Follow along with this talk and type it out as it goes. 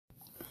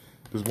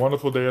this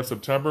wonderful day of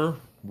September.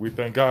 We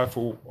thank God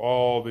for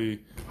all the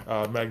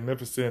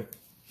magnificent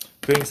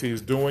things He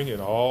is doing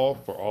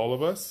for all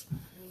of us.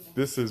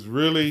 This is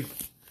really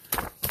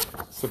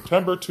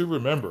September to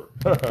remember.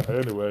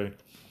 Anyway,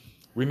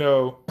 we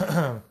know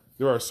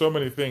there are so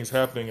many things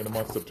happening in the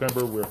month of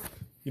September where,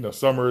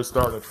 summer is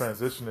starting to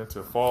transition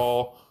into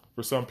fall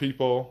for some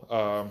people,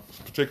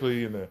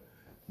 particularly in the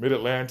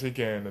mid-Atlantic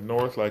and the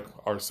north like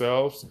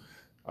ourselves.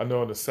 I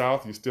know in the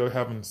south you're still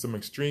having some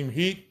extreme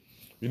heat.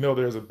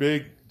 There's a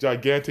big,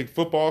 gigantic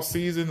football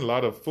season, a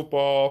lot of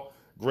football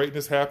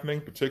greatness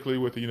happening,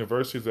 particularly with the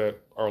universities that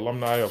are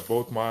alumni of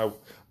both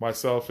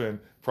myself and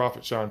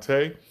Prophet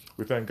Shantae.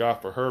 We thank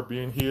God for her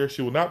being here.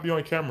 She will not be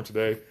on camera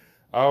today.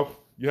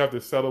 You have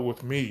to settle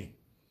with me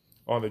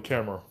on the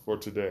camera for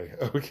today.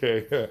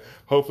 Okay.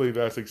 Hopefully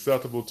that's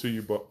acceptable to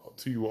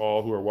you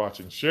all who are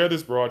watching. Share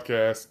this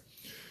broadcast.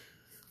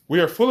 We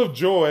are full of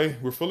joy.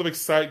 We're full of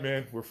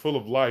excitement. We're full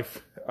of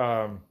life.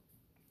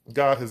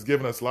 God has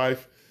given us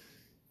life,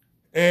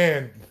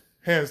 and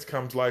hence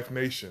comes Life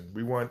Nation.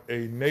 We want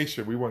a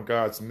nation. We want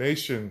God's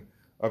nation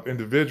of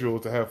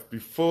individuals to be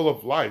full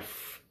of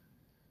life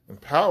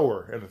and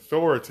power and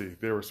authority.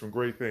 There are some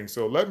great things.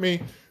 So let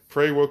me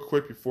pray real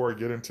quick before I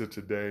get into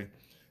today.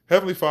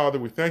 Heavenly Father,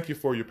 we thank you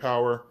for your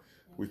power.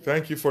 We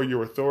thank you for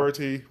your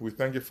authority. We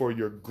thank you for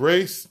your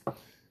grace.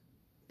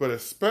 But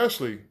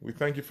especially, we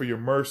thank you for your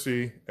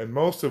mercy. And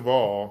most of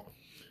all,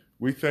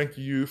 we thank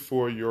you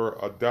for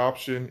your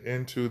adoption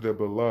into the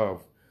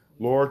beloved.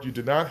 Lord, you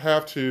did not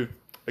have to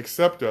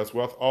accept us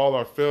with all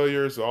our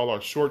failures, all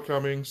our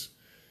shortcomings,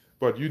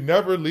 but you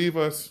never leave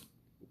us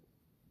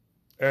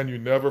and you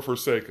never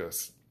forsake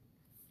us.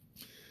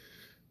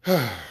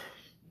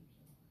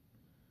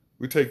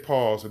 We take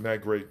pause in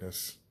that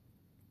greatness.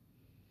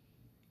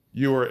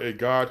 You are a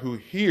God who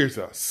hears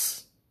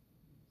us.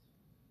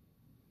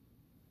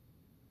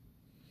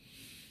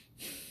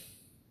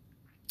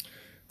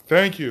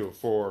 Thank you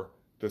for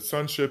the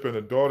sonship and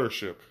the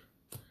daughtership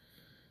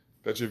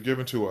that you've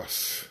given to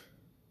us.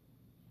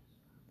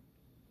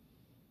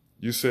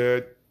 You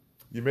said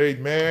you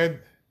made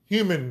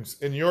humans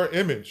in your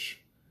image,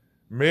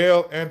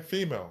 male and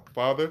female.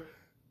 Father,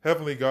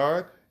 Heavenly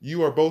God,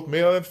 you are both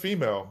male and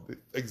female, the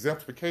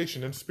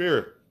exemplification in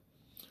spirit.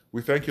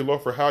 We thank you,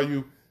 Lord, for how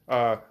you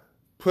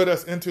put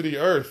us into the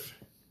earth,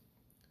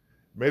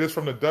 made us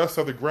from the dust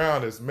of the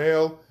ground as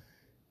male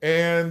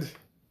and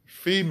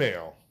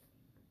female.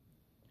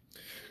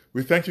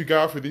 We thank you,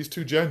 God, for these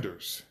two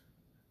genders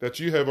that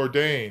you have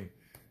ordained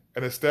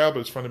and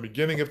established from the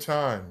beginning of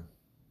time.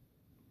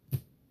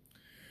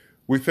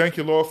 We thank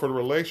you, Lord, for the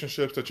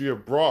relationships that you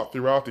have brought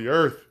throughout the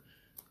earth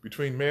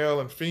between male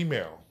and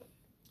female.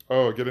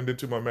 Oh, getting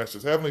into my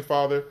message. Heavenly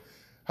Father,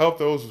 help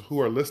those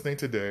who are listening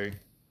today,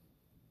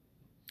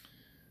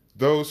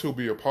 those who will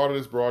be a part of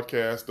this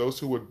broadcast, those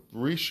who would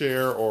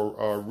reshare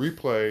or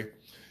replay.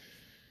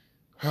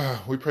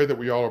 We pray that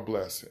we all are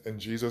blessed. In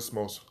Jesus'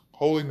 most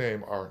holy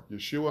name, our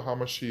Yeshua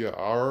HaMashiach,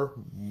 our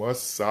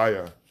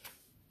Messiah,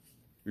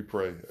 we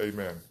pray.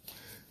 Amen.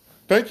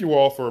 Thank you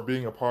all for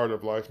being a part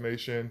of Life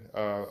Nation.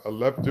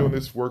 Doing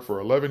this work for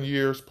 11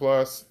 years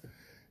plus,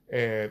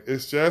 and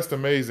it's just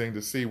amazing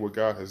to see what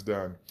God has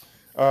done.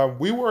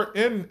 We were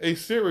in a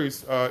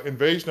series,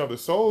 Invasion of the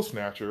Soul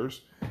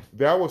Snatchers.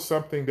 That was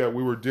something that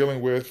we were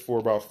dealing with for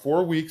about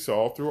 4 weeks,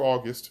 all through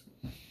August.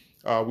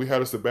 We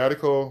had a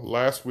sabbatical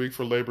last week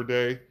for Labor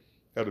Day.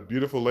 Had a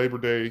beautiful Labor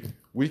Day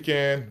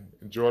weekend,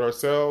 enjoyed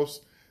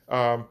ourselves.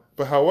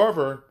 But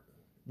however,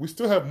 we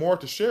still have more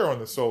to share on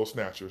the Soul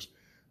Snatchers.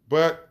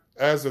 But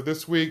as of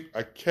this week,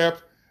 I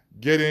kept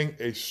getting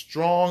a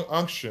strong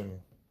unction,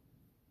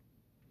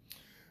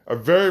 a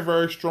very,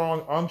 very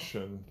strong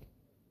unction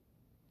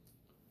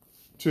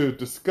to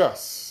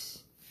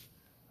discuss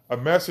a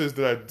message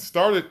that I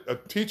started a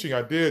teaching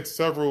I did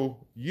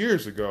several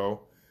years ago,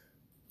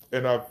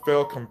 and I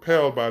felt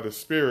compelled by the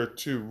Spirit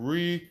to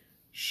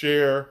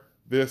re-share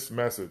this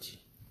message.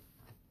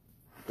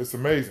 It's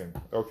amazing,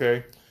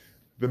 okay?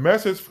 The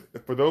message,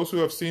 for those who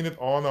have seen it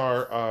on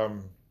our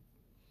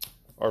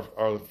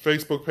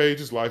Facebook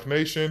pages, Life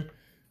Nation,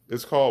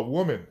 is called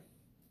Woman,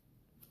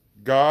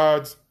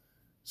 God's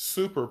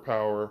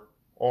Superpower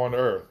on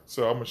Earth.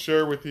 So I'm going to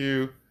share with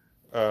you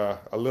a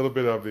little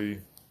bit of the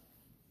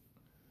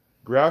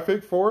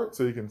graphic for it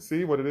so you can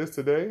see what it is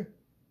today.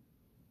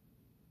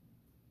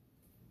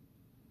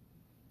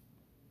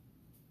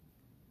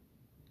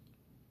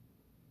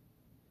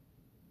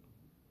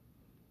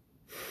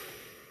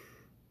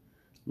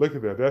 Look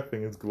at that. That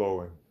thing is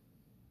glowing.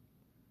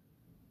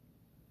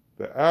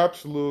 The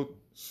absolute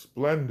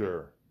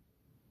splendor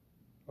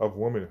of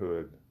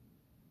womanhood.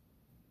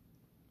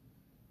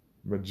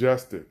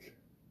 Majestic.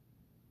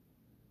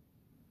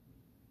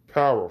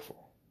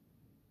 Powerful.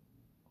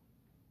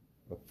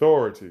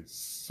 Authority.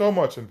 So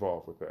much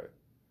involved with that.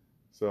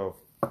 So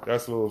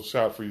that's a little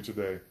shout for you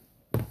today.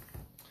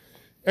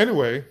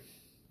 Anyway,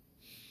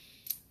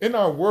 in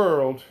our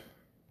world,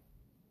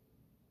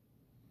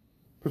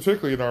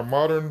 particularly in our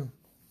modern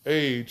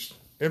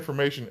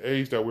information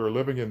age that we're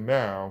living in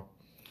now,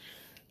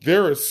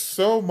 there is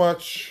so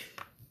much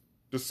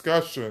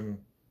discussion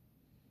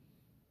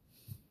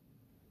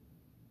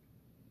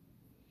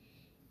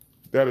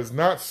that is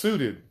not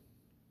suited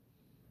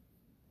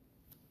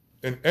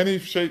in any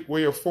shape,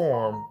 way, or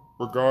form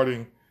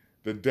regarding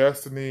the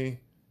destiny,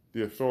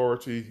 the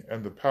authority,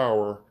 and the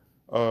power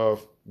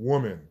of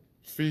women,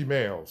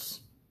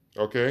 females.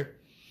 Okay?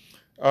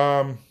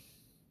 I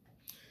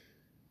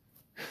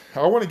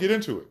want to get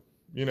into it.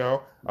 You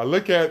know, I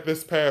look at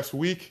this past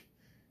week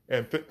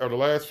or the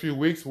last few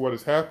weeks, what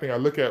is happening. I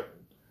look at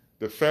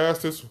the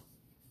fastest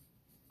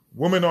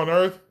woman on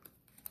earth,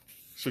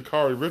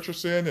 Sha'Carri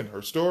Richardson, and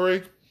her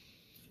story.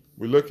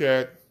 We look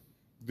at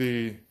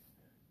the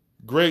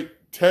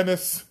great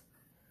tennis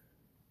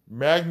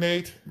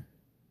magnate,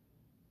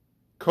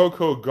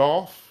 Coco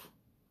Gauff.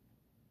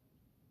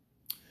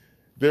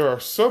 There are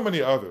so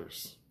many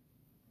others.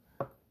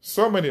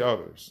 So many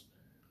others.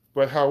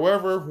 But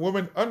however,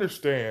 women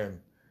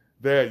understand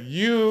that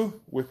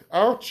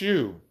without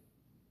you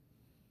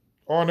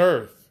on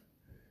earth,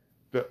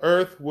 the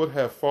earth would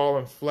have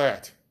fallen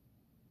flat.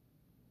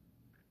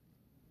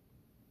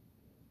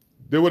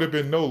 There would have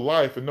been no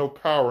life and no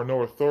power,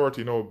 no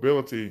authority, no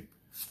ability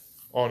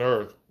on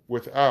earth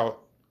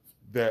without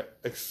that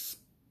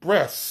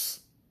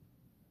express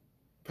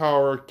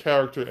power,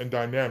 character, and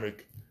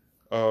dynamic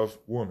of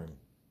woman.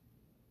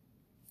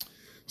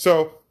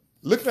 So,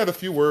 looking at a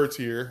few words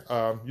here,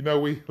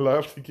 we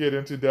love to get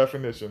into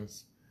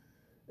definitions.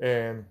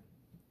 And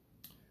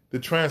the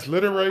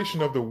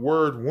transliteration of the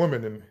word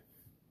woman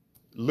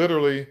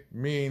literally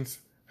means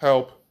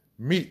help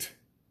meet.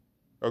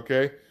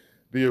 Okay?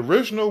 The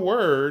original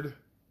word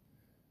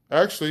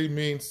actually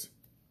means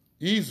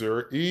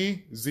Ezer,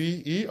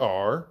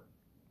 E-Z-E-R,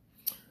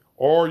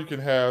 or you can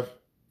have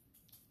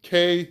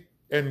K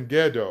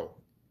Engedo.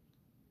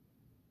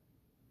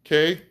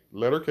 K,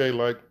 letter K,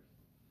 like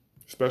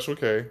special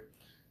K,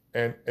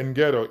 and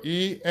Engedo,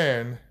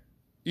 E-N-E-G-D-O.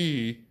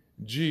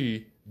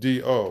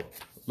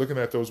 Looking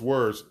at those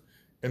words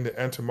in the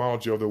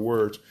etymology of the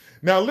words.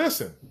 Now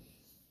listen,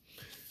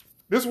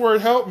 this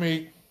word help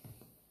me,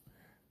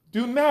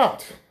 do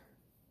not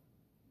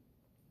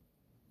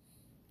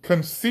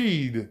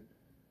concede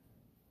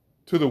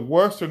to the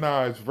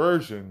westernized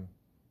version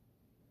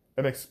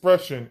and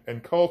expression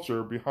and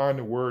culture behind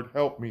the word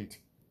helpmeet.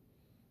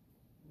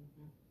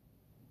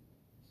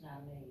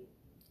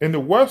 In the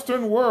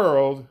Western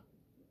world,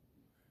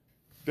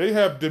 they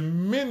have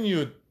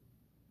diminished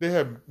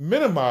the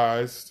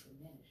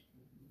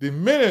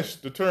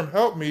term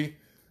help me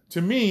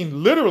to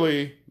mean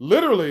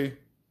literally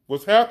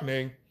what's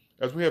happening,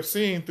 as we have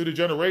seen through the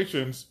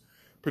generations,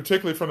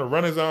 particularly from the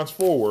Renaissance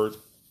forward,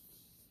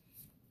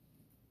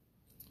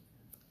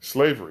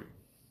 slavery.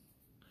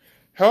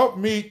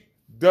 Helpmeet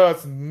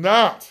does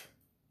not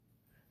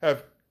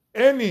have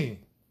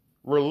any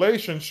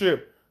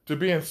relationship to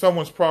being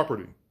someone's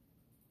property.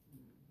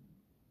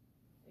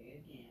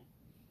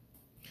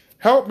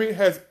 Helpmeet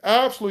has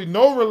absolutely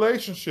no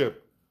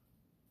relationship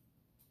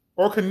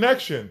or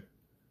connection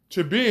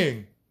to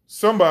being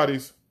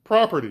somebody's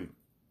property.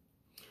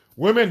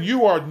 Women,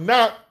 you are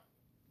not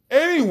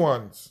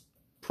anyone's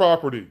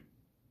property.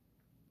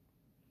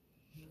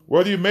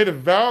 Whether you made a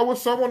vow with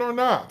someone or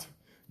not,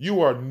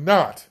 you are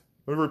not,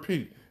 let me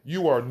repeat,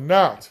 you are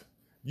not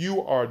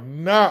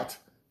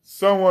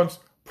someone's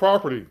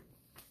property.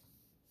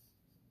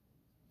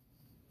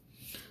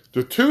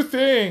 The two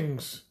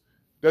things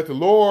that the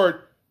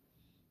Lord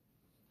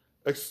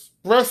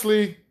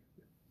expressly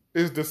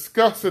is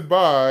disgusted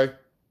by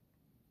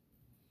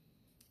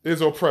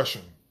is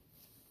oppression.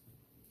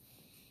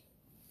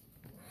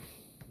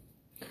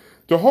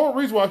 The whole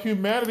reason why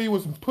humanity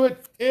was put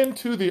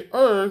into the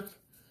earth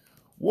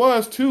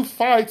was to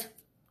fight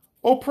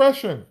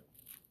oppression.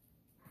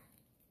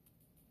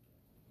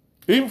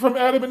 Even from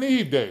Adam and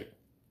Eve day.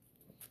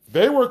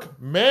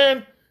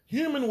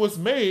 Human was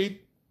made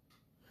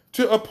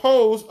to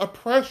oppose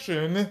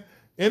oppression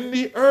in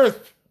the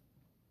earth.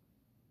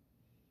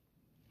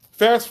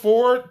 Fast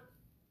forward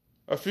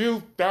a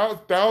few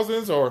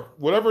thousands or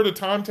whatever the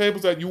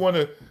timetables that you want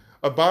to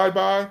abide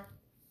by,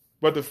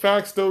 but the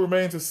fact still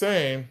remains the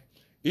same.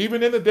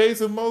 Even in the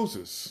days of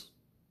Moses,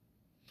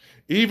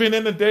 even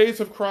in the days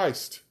of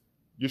Christ,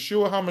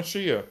 Yeshua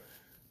HaMashiach,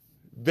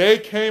 they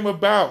came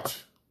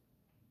about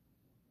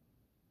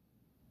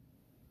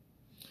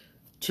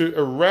to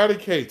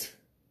eradicate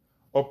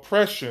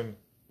oppression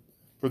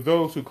for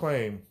those who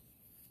claim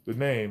the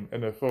name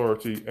and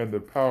authority and the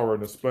power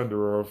and the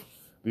splendor of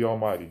the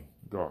Almighty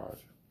God.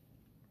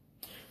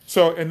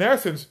 So in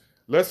essence,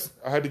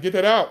 I had to get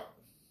that out,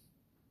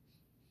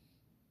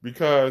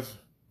 because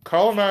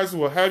colonizers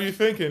will have you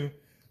thinking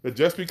that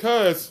just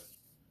because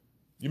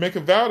you make a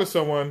vow to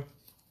someone,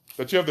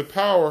 that you have the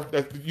power,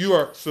 that you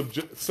are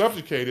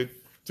subjugated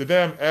to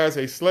them as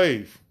a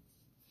slave.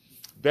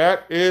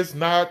 That is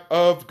not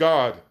of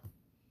God.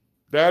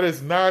 That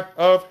is not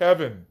of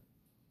heaven.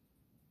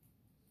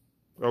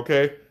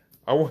 Okay?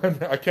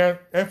 I can't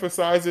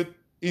emphasize it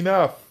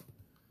enough.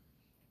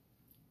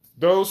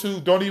 Those who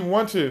don't even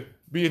want to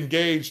be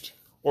engaged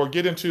or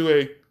get into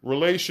a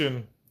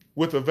relation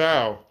with a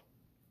vow,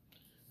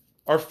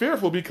 are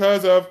fearful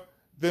because of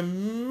the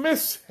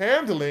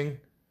mishandling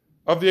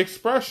of the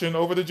expression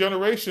over the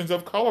generations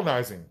of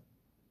colonizing.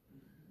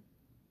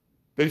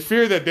 They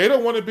fear that they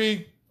don't want to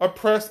be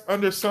oppressed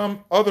under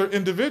some other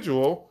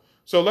individual,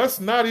 so let's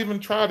not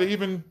even try to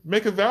even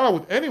make a vow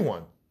with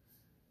anyone.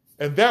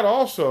 And that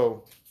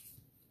also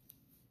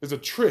is a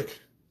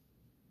trick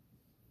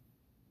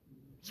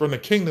from the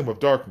kingdom of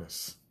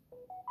darkness.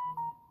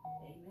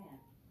 Amen.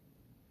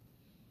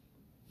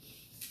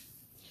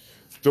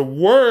 The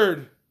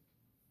word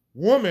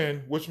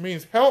woman, which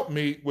means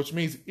helpmeet, which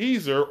means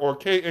ezer or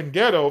ke and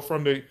ghetto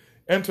from the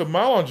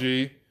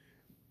etymology,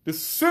 the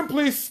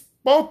simply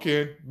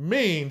spoken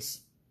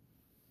means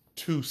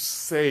to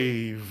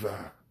save.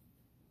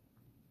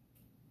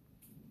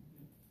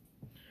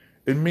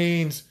 It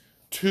means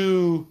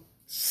to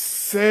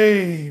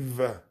save.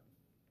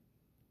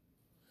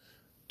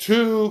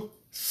 To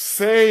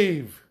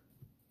save.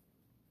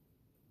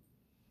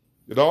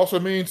 It also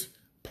means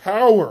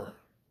power.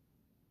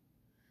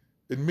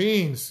 It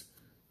means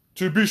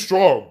to be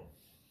strong.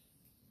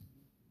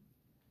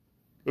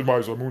 In my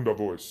Zamunda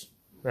voice.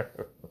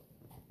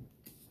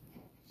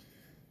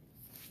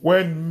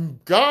 When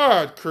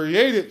God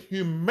created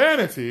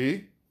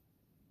humanity,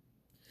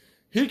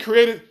 He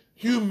created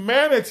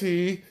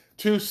humanity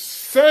to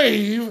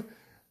save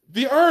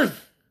the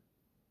earth.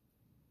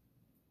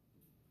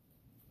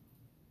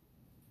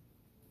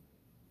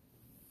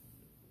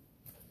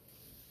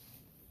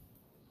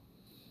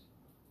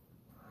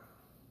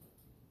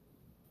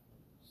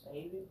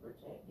 Save it,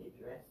 protect it,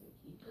 dress it,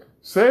 keep it.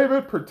 Save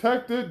it,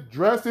 protect it,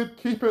 dress it,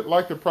 keep it,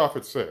 like the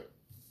prophet said.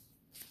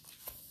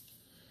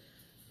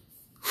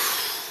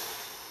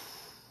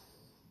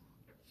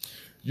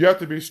 You have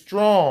to be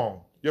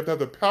strong. You have to have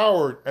the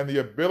power and the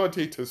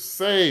ability to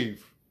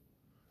save.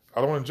 I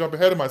don't want to jump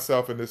ahead of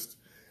myself in this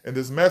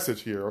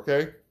message here,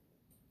 okay?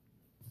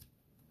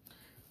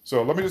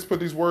 So let me just put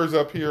these words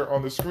up here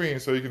on the screen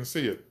so you can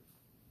see it.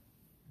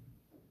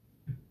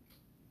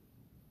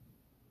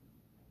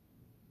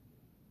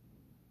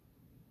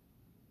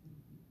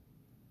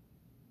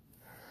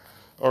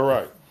 All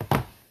right.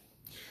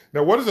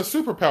 Now, what is a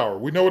superpower?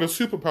 We know what a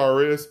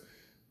superpower is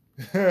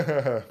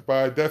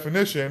by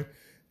definition.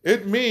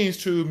 It means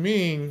to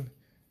be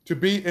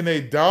in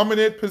a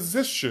dominant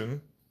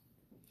position,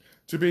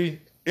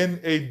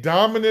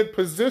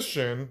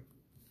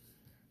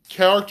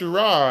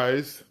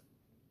 characterized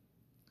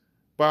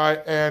by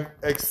an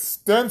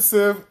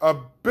extensive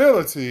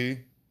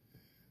ability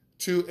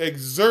to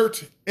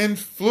exert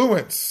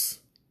influence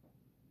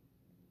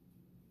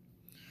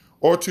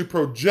or to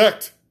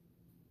project,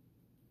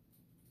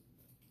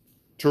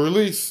 to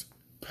release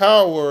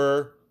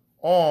power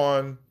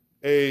on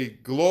a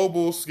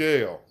global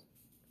scale.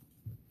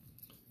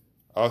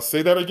 I'll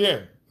say that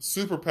again.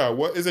 Superpower.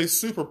 What is a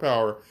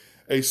superpower?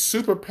 A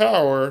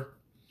superpower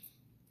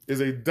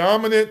is a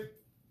dominant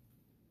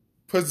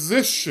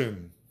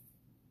position,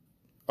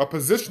 a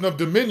position of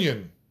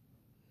dominion,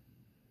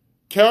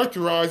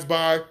 characterized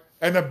by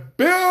an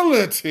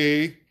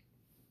ability,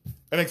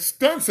 an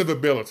extensive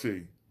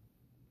ability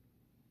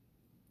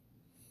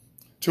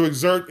to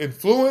exert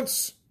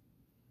influence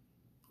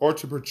or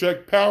to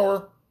project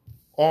power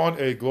on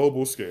a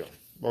global scale.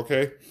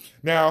 Okay?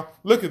 Now,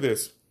 look at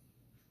this.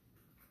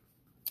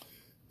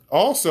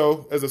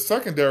 Also, as a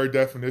secondary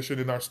definition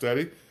in our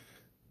study,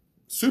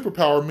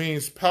 superpower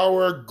means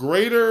power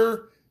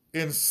greater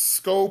in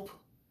scope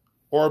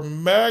or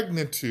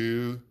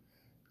magnitude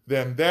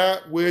than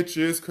that which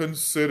is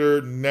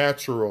considered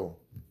natural.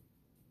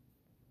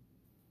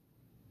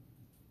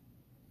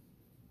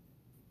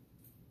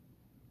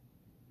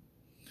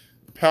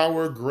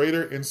 Power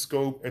greater in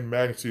scope and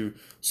magnitude.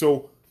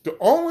 So the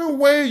only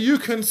way you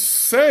can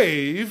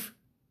save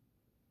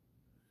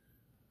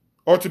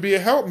or to be a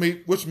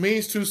helpmeet, which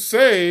means to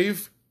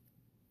save,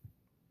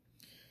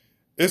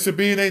 is to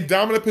be in a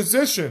dominant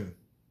position.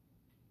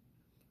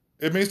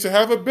 It means to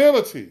have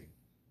ability.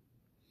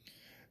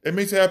 It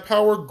means to have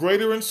power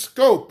greater in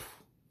scope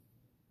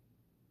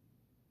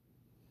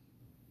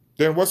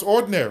than what's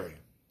ordinary.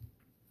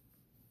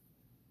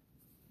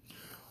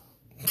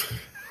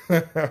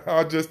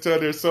 I'll just tell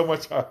you, there's so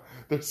much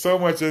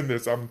in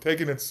this. I'm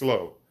taking it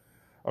slow.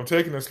 Let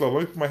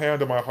me put my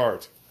hand on my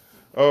heart.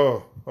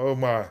 Oh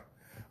my.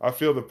 I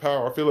feel the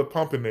power. I feel it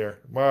pumping there.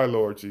 My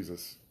Lord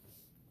Jesus.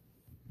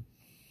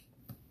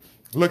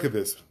 Look at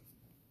this.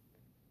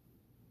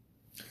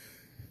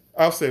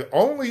 I'll say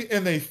only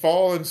in a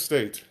fallen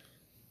state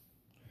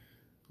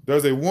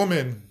does a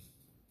woman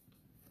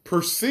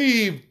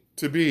perceived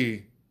to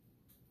be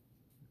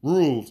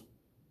ruled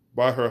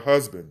by her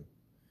husband.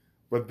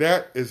 But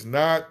that is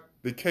not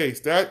the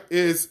case. That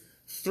is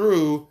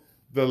through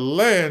the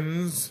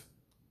lens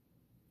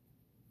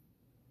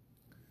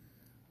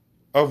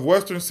of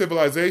Western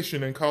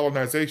civilization and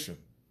colonization.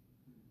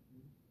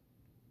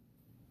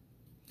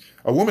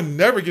 A woman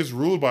never gets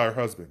ruled by her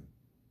husband.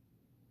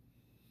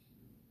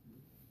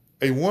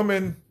 A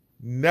woman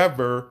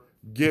never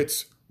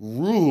gets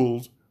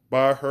ruled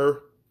by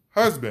her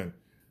husband.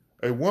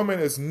 A woman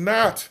is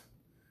not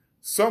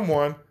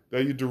someone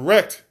that you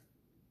direct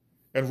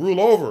and rule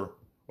over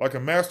like a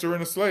master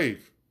and a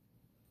slave.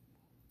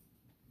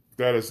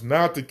 That is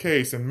not the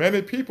case. And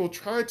many people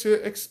try to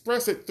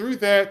express it through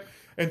that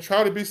and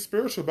try to be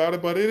spiritual about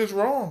it, but it is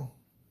wrong.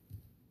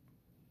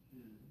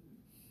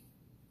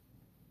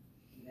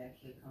 It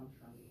actually comes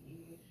from the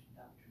English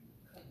doctrine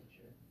of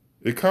coverture.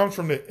 It comes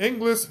from the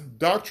English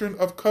doctrine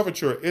of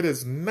coverture. It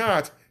is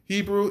not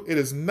Hebrew. It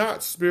is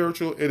not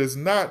spiritual. It is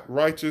not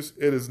righteous.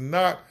 It is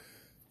not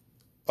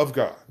of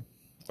God.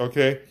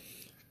 Okay?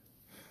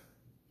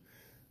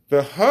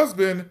 The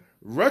husband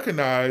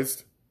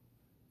recognized.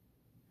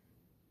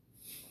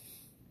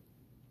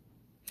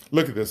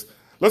 Look at this.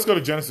 Let's go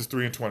to Genesis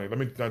 3 and 20. Let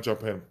me not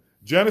jump in.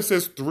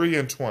 Genesis 3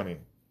 and 20.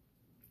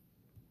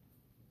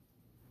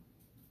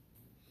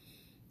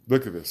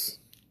 Look at this.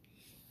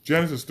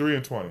 Genesis 3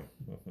 and 20.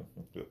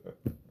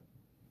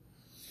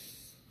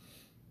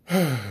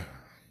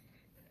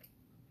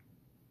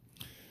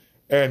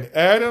 And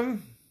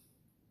Adam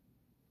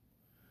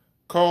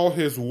called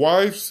his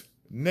wife's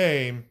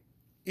name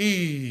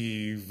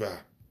Eve,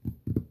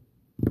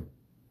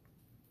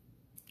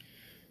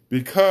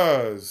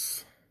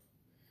 because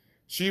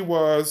she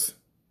was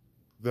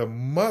the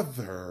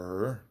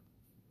mother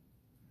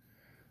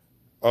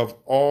of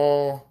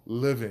all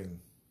living.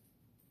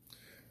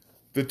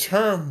 The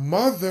term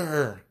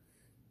mother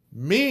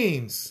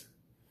means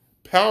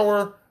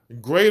power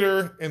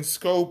greater in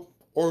scope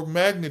or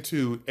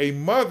magnitude. A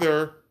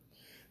mother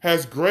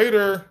has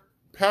greater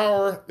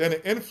power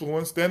and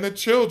influence than the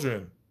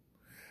children.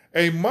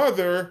 A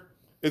mother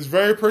is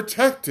very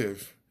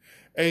protective.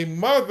 A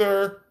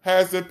mother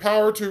has the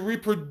power to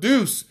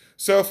reproduce.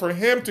 So for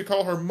him to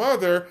call her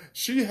mother,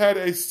 she had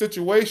a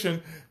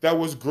situation that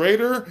was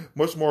greater,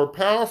 much more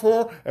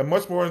powerful, and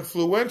much more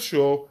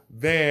influential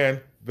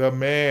than the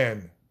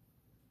man.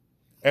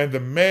 And the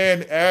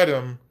man,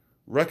 Adam,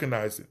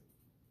 recognized it.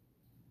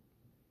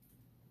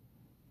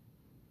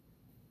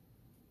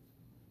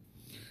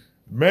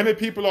 Many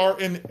people are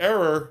in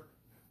error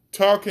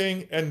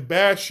talking and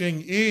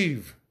bashing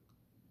Eve.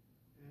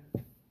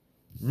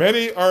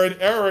 Many are in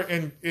error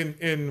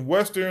in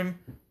Western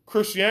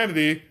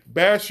Christianity,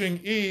 bashing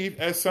Eve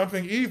as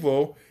something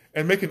evil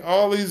and making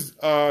all these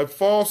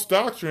false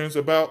doctrines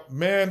about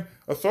man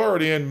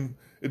authority, and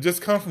it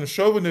just comes from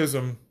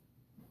chauvinism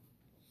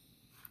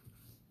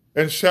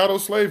and shadow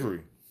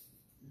slavery.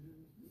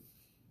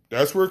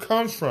 That's where it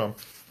comes from.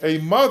 A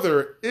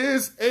mother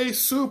is a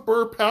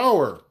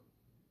superpower.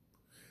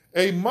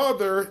 A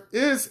mother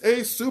is a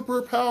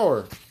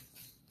superpower.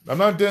 I'm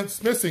not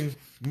dismissing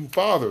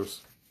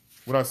fathers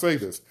when I say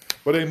this,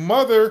 but a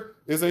mother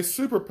is a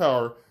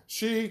superpower.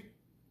 She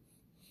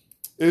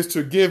is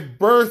to give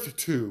birth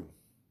to.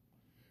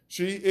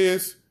 She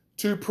is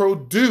to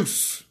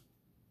produce.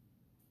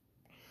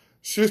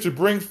 She is to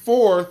bring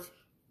forth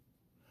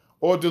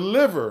or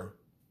deliver.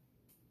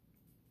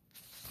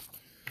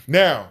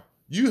 Now,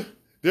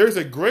 there's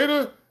a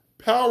greater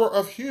power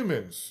of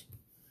humans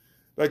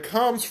that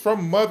comes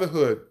from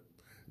motherhood.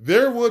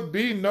 There would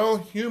be no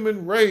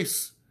human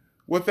race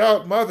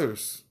without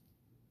mothers.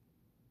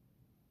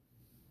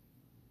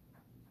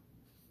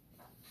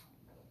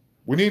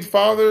 We need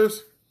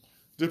fathers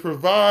to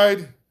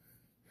provide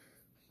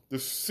the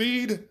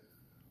seed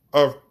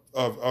of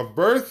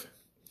birth,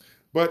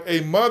 but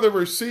a mother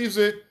receives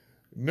it,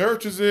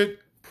 nurtures it,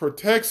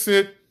 protects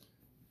it,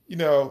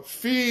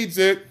 feeds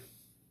it,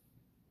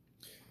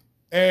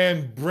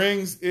 and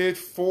brings it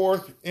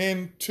forth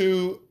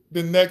into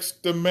the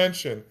next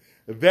dimension.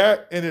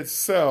 That in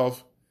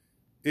itself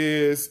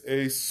is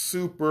a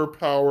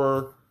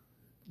superpower.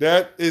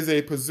 That is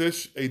a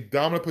position, a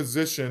dominant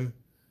position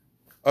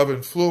of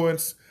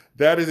influence.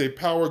 That is a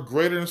power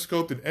greater in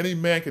scope than any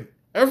man can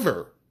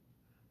ever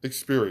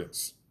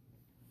experience.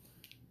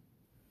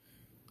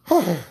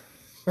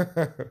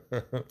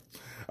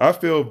 I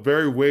feel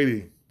very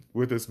weighty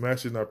with this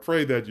message, and I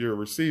pray that you're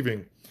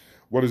receiving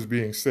what is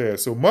being said.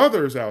 So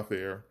mothers out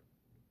there,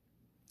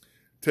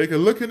 take a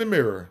look in the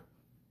mirror.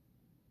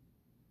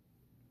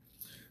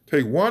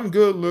 Take one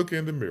good look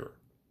in the mirror.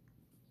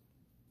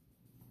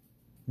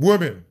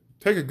 Women,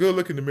 take a good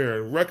look in the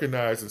mirror and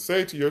recognize and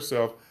say to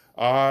yourself,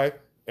 I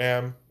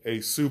am a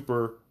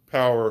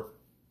superpower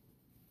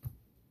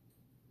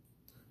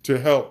to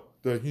help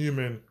the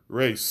human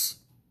race.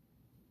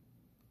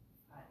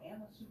 I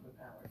am a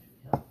superpower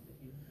to help the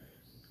human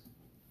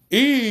race.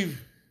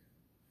 Eve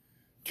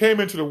came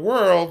into the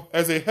world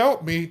as a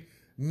helpmeet,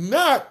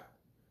 not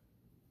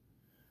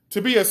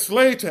to be a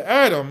slave to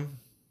Adam,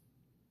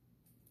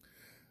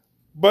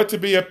 but to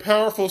be a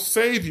powerful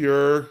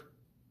savior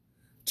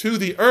to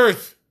the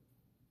earth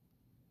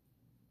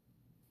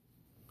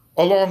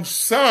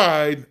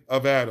alongside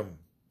of Adam.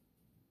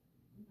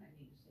 You might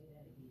need to say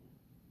that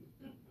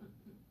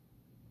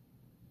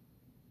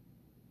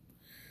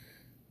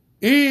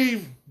again.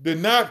 Eve did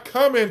not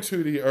come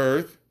into the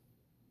earth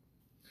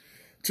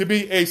to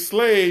be a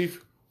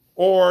slave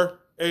or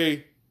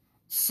a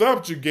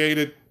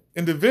subjugated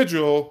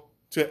individual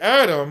to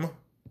Adam.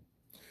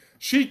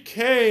 She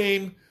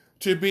came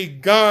to be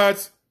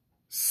God's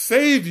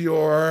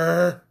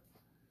savior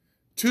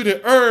to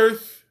the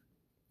earth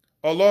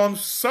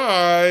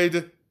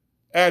alongside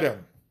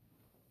Adam.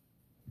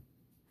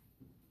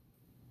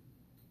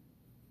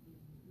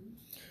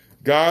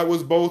 God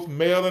was both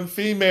male and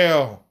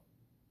female.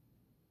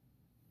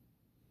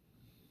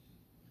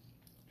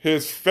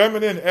 His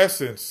feminine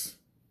essence,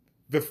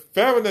 the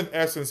feminine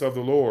essence of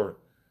the Lord,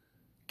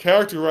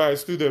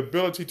 characterized through the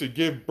ability to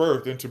give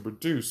birth and to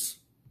produce,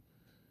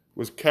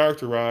 was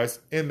characterized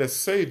in the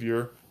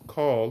Savior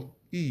called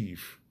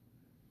Eve.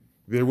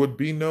 There would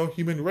be no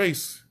human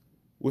race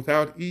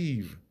without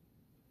Eve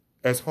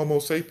as Homo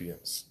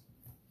sapiens.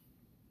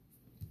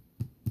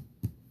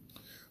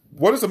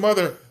 What is a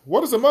mother?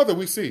 What is a mother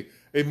we see?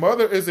 A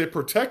mother is a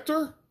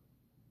protector.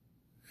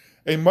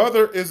 A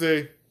mother is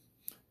I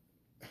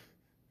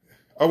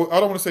don't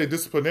want to say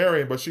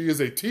disciplinarian, but she is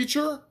a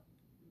teacher.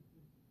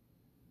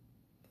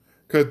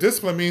 Because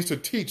discipline means to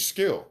teach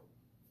skill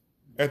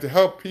and to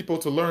help people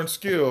to learn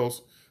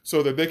skills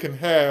so that they can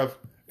have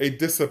a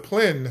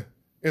discipline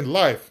in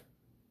life.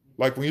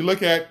 Like when you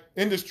look at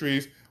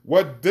industries,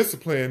 what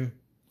discipline,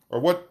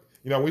 or what,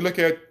 we look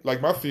at, like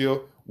my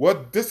field,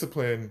 what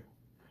discipline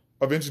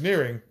of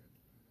engineering,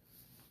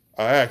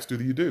 I ask, do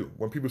you do?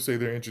 When people say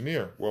they're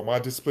engineer, well, my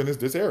discipline is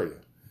this area.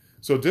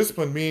 So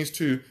discipline means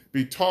to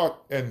be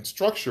taught and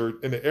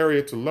structured in the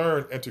area to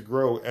learn and to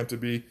grow and to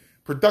be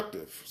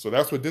productive. So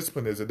that's what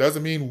discipline is. It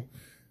doesn't mean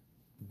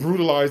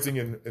brutalizing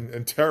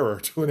and terror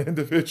to an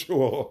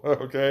individual,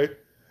 okay?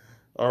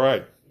 All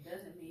right. It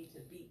doesn't mean to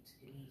beat. It means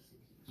to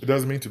teach. It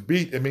doesn't mean to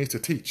beat. It means to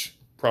teach.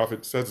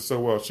 Prophet says it so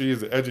well. She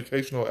is an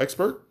educational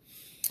expert,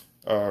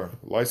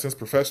 licensed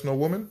professional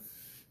woman,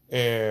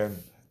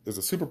 and there's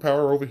a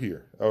superpower over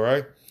here, all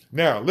right?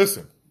 Now,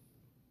 listen.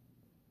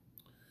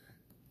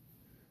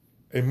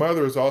 A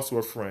mother is also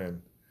a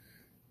friend.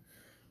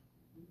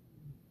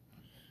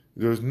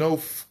 There's no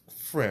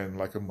friend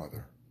like a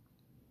mother.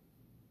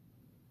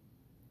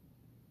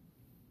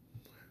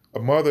 A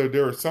mother,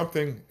 there is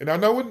something, and I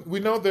know we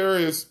know there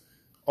is,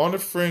 on the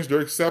fringe, there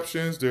are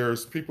exceptions.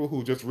 There's people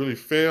who just really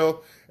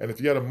fail, and if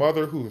you had a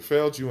mother who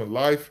failed you in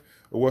life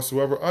or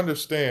whatsoever,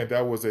 understand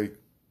that was a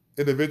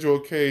individual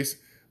case,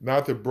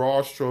 not the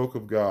broad stroke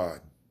of God.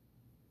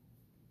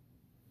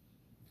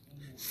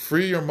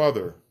 Free your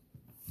mother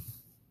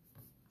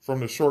from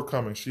the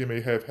shortcomings she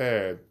may have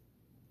had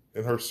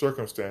in her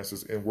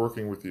circumstances in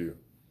working with you.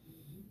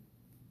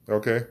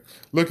 Okay?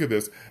 Look at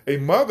this. A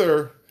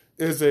mother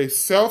is a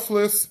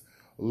selfless,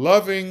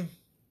 loving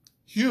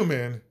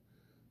human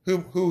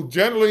who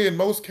generally, in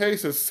most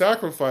cases,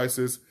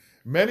 sacrifices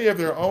many of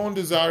their own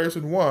desires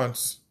and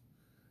wants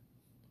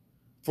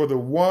for the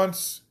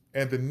wants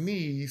and the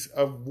needs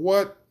of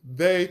what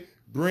they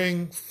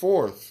bring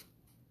forth.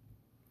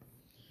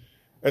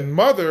 And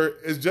mother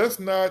is just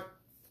not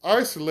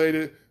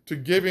isolated to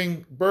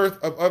giving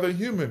birth of other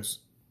humans.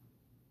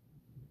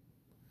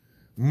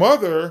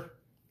 Mother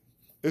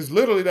is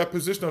literally that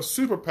position of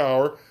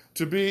superpower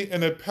to be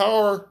in a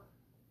power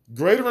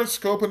greater in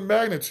scope and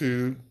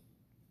magnitude,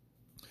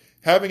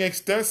 having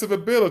extensive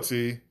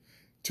ability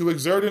to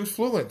exert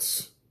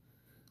influence.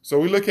 So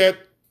we look at,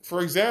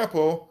 for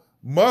example,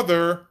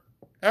 Mother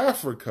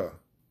Africa,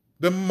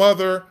 the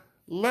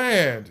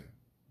motherland.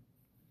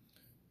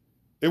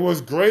 It was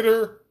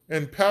greater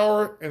in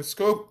power and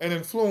scope and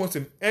influence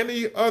than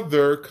any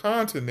other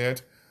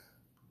continent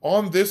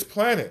on this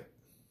planet,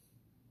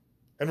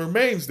 and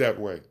remains that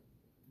way.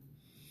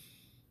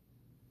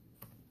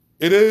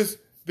 It is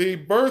the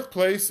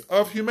birthplace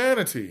of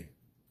humanity.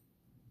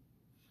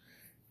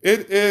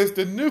 It is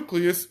the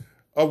nucleus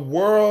of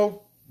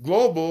world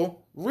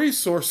global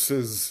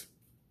resources.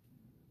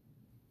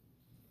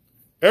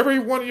 Every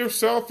one of your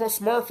cell phone,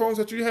 smartphones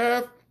that you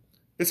have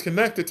is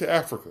connected to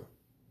Africa.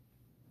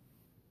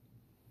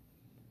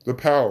 The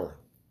power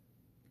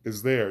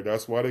is there.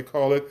 That's why they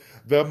call it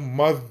the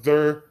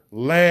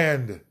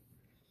motherland.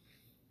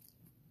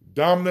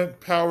 Dominant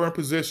power and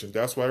position.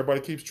 That's why everybody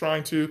keeps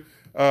trying to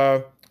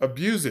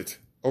abuse it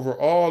over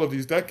all of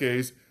these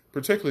decades,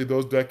 particularly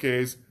those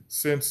decades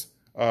since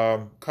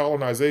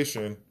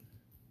colonization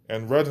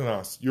and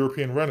Renaissance,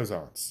 European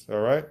Renaissance. All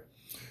right?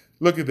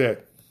 Look at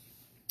that.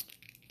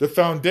 The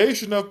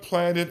foundation of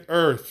planet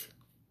Earth.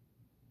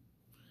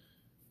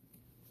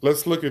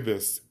 Let's look at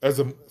this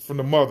from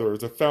the mother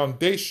as a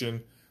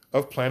foundation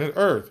of planet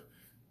Earth.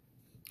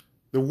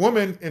 The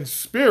woman in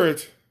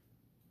spirit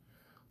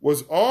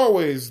was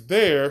always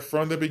there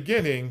from the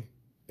beginning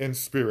in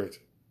spirit.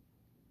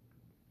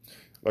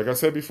 Like I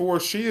said before,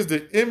 she is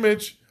the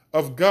image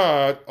of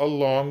God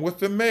along with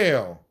the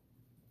male.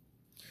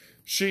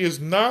 She is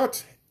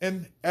not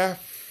an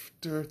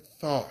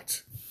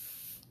afterthought.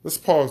 Let's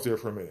pause there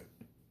for a minute.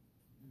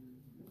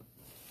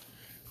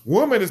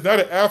 Woman is not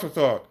an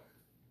afterthought.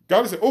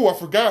 God said, oh, I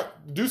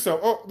forgot to do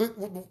something. Oh,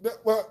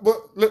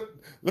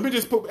 let me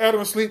just put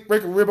Adam to sleep,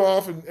 break a rib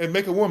off, and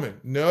make a woman.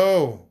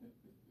 No.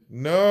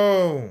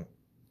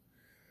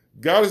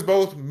 God is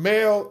both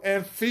male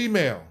and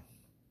female.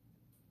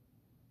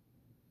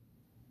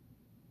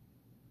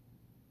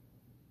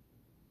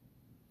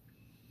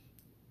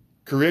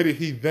 Created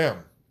he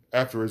them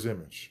after his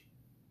image.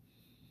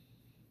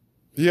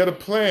 He had a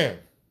plan.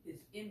 His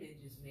image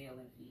is male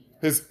and female.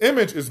 His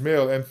image is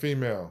male and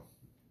female.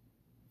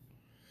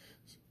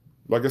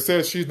 Like I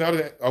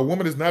said, a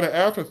woman is not an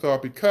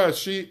afterthought because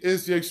she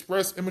is the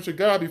express image of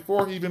God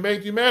before he even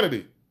made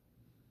humanity.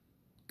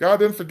 God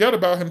didn't forget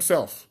about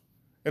himself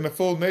and the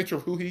full nature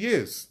of who he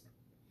is.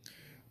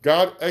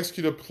 God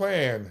executed a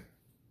plan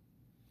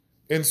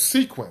in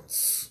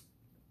sequence.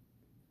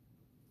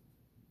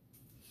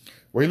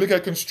 When you look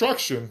at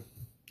construction,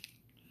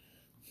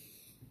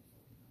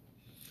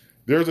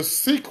 there's a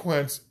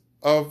sequence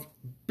of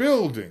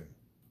building.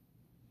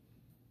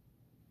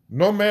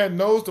 No man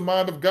knows the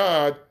mind of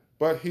God,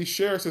 but he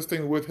shares this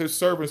thing with his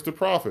servants, the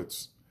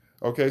prophets.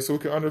 Okay, so we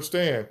can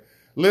understand.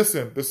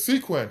 Listen, the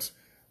sequence.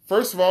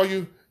 First of all,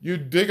 you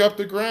dig up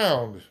the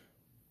ground.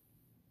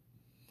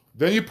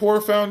 Then you pour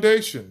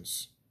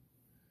foundations.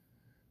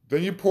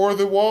 Then you pour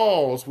the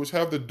walls, which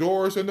have the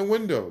doors and the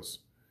windows.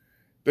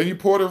 Then you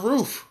pour the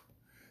roof.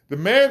 The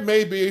man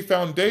may be a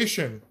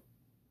foundation,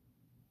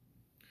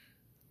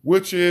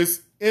 which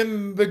is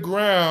in the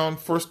ground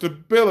for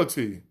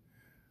stability.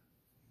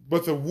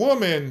 But the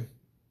woman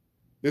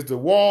is the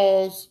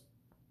walls,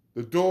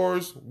 the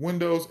doors,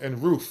 windows,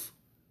 and roof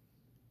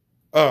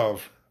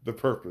of the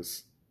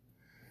purpose.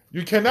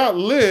 You cannot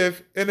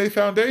live in a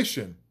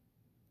foundation,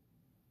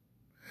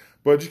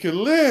 but you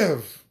can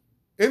live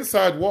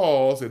inside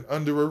walls and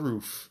under a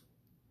roof.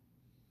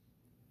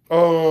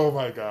 Oh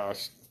my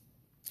gosh.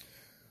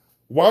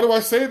 Why do I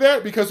say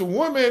that? Because a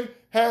woman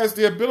has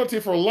the ability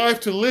for life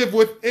to live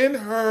within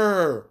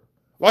her,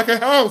 like a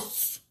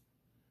house.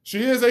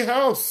 She is a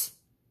house.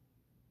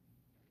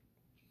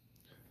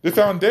 The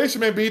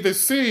foundation may be the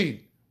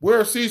seed,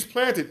 where seeds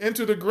planted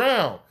into the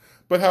ground.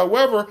 But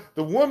however,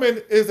 the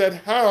woman is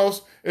that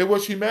house in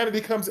which humanity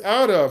comes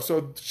out of.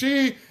 So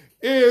she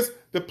is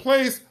the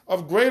place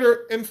of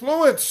greater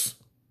influence.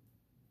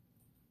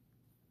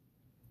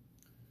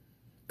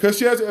 Because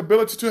she has the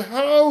ability to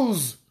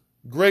house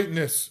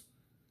greatness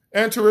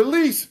and to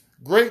release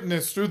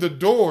greatness through the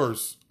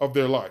doors of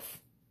their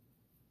life.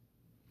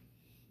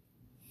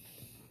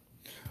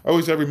 I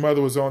wish every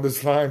mother was on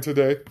this line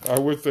today. I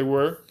wish they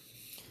were.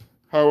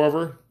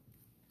 However,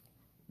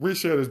 we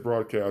share this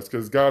broadcast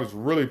because God is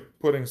really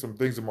putting some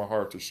things in my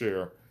heart to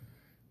share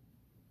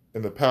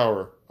in the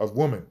power of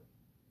woman.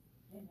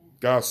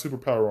 God's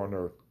superpower on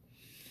earth.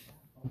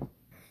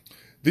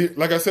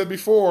 Like I said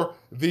before,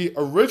 the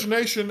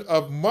origination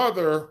of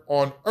mother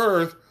on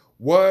earth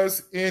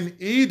was in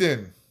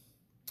Eden.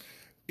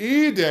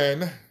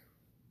 Eden,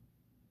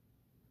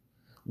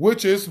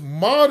 which is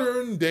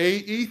modern day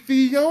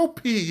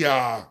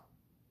Ethiopia.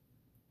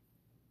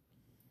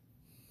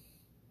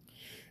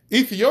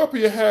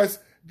 Ethiopia has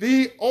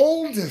the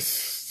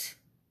oldest,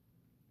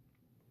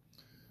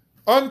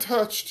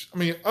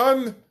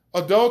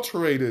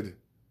 unadulterated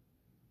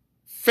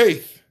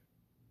faith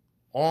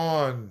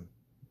on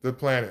the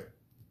planet.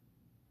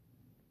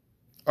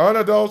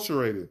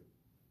 Unadulterated.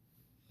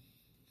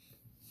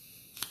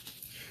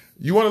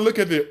 You want to look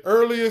at the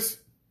earliest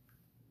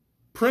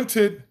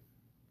printed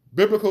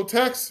biblical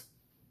text?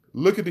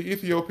 Look at the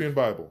Ethiopian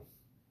Bible.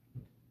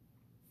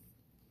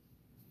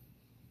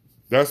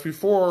 That's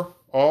before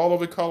all of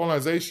the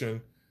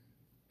colonization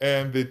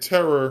and the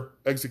terror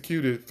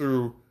executed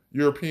through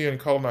European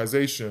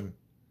colonization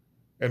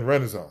and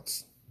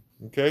Renaissance.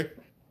 Okay?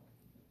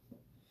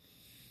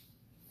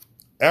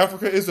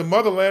 Africa is the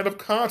motherland of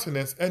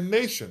continents and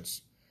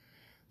nations.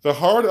 The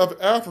heart of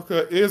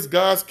Africa is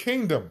God's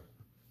kingdom.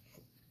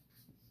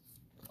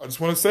 I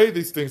just want to say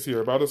these things here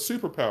about a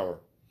superpower.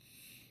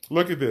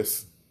 Look at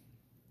this.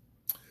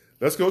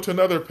 Let's go to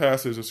another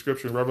passage of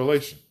Scripture in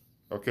Revelation.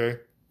 Okay?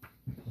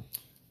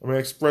 I'm going to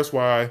express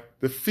why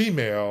the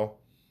female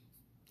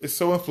is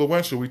so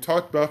influential. We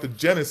talked about the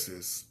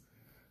Genesis.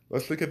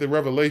 Let's look at the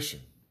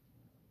revelation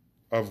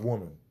of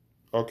woman.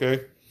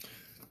 Okay?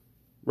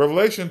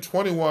 Revelation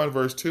 21,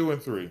 verse 2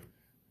 and 3.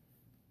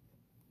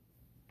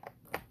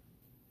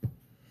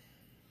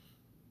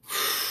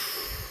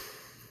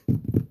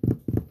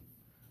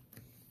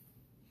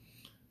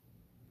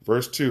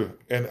 Verse 2.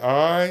 And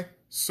I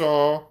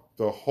saw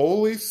the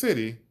holy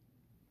city,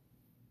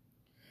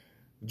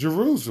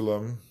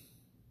 Jerusalem,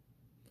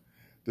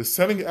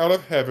 descending out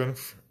of heaven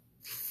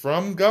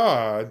from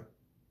God,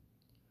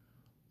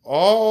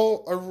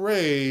 all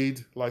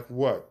arrayed like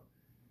what?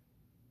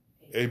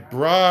 A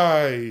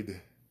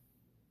bride,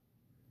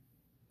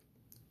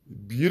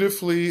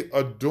 beautifully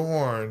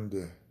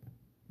adorned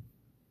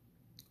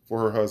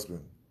for her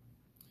husband.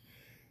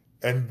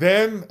 And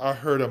then I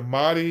heard a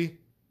mighty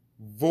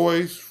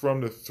voice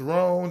from the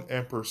throne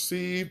and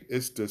perceived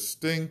its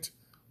distinct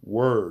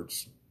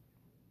words,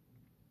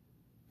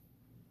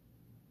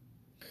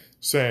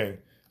 saying,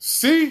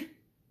 See,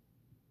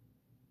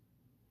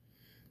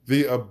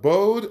 the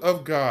abode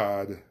of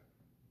God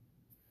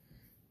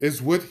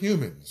is with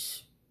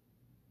humans.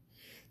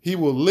 He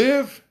will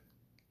live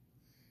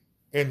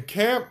and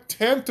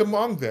tent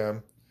among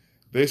them.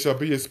 They shall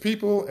be his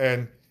people,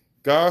 and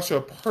God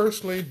shall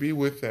personally be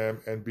with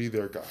them and be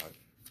their God.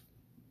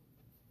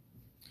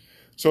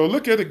 So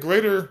look at a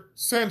greater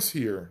sense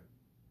here.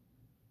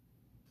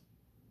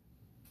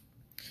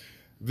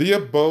 The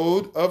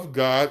abode of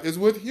God is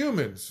with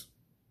humans.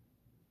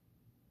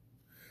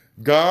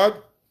 God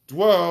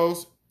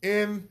dwells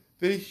in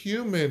the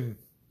human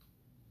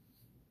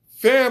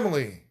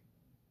family.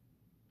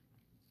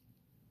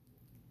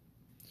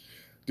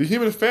 The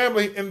human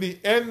family in the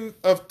end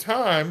of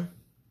time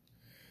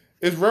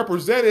is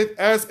represented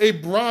as a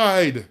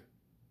bride,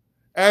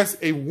 as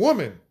a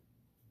woman,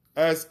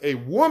 as a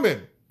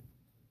woman.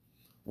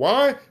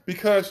 Why?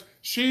 Because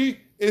she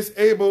is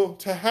able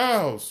to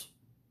house.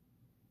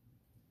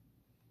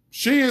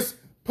 She is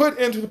put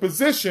into the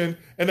position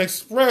and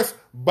expressed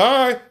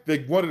by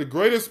one of the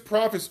greatest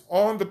prophets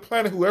on the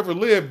planet who ever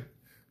lived,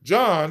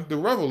 John, the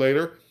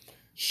Revelator.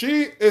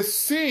 She is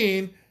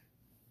seen,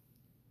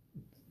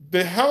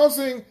 the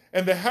housing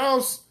and the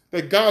house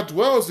that God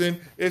dwells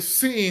in is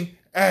seen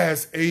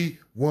as a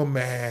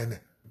woman.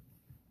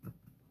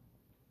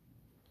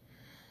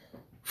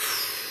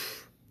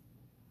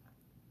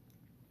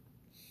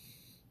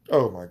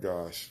 Oh my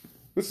gosh.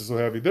 This is so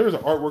heavy. There's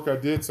an artwork I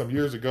did some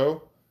years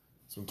ago,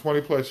 some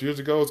 20 plus years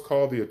ago. It's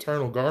called The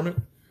Eternal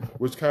Garment,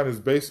 which kind of is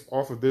based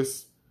off of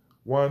this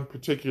one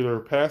particular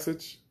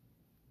passage.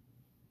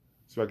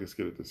 See if I can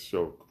get it to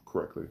show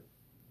correctly.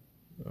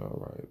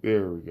 All right,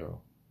 there we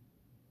go.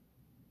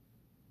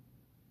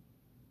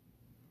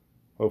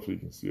 Hopefully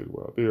you can see it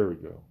well. There we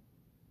go.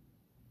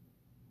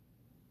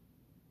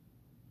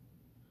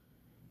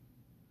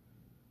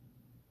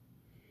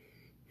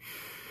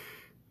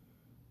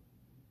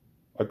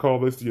 I call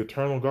this the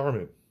eternal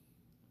garment,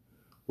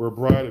 where a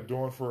bride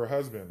adorned for her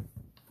husband.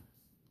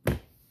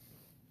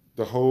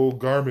 The whole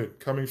garment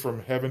coming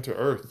from heaven to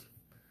earth.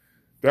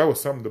 That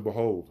was something to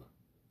behold.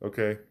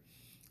 Okay?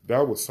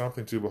 That was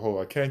something to behold.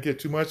 I can't get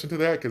too much into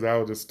that because I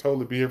will just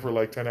totally be here for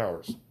like 10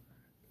 hours.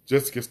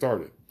 Just to get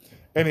started.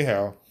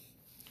 Anyhow,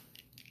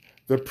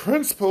 the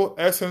principal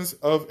essence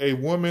of a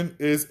woman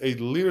is a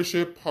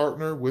leadership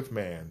partner with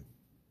man.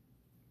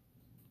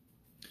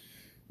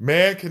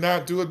 Man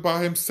cannot do it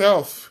by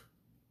himself.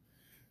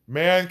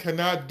 Man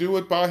cannot do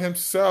it by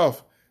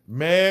himself.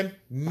 Man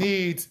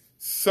needs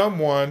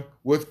someone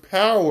with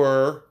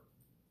power,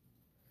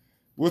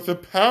 with the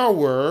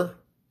power.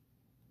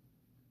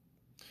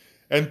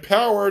 And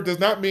power does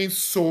not mean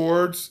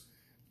swords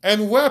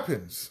and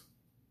weapons.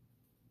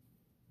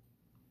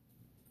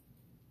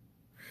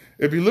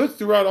 If you look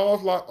throughout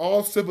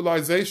all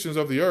civilizations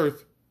of the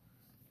earth,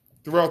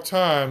 throughout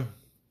time,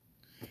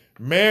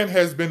 man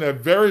has been a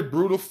very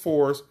brutal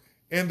force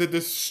in the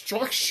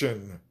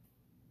destruction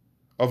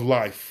of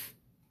life.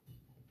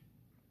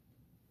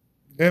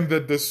 In the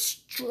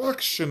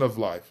destruction of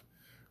life.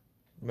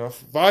 You know,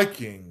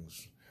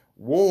 Vikings,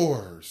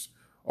 wars,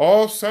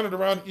 all centered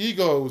around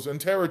egos and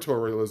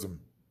territorialism.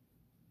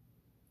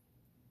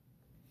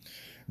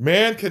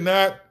 Man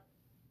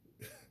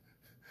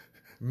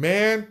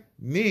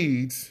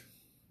needs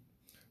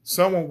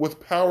someone with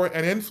power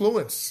and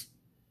influence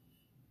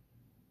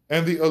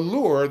and the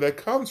allure that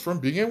comes from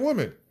being a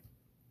woman.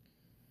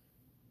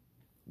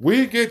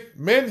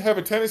 Men have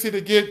a tendency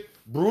to get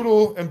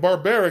brutal and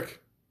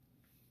barbaric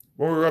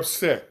when we're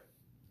upset.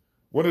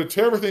 Want to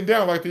tear everything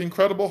down like the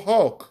Incredible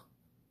Hulk.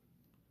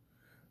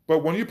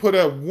 But when you put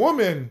a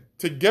woman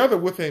together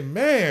with a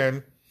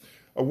man,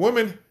 a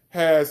woman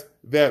has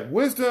that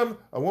wisdom,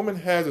 a woman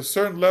has a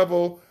certain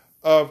level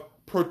of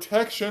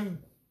protection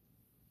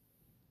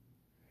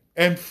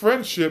and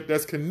friendship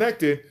that's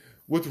connected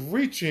with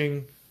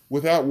reaching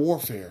without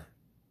warfare,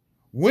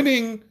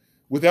 winning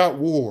without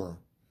war,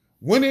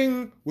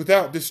 winning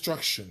without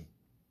destruction.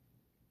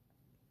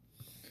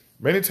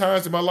 Many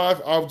times in my life,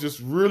 I've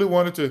just really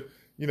wanted to,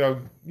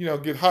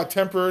 get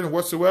hot-tempered and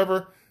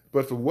whatsoever.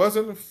 But if it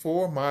wasn't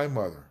for my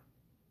mother,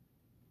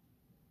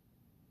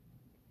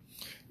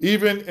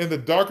 even in the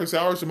darkest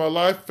hours of my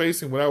life,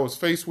 when I was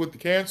faced with the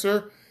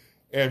cancer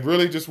and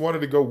really just wanted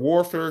to go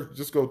warfare,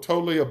 just go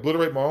totally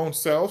obliterate my own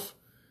self,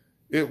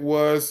 it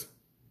was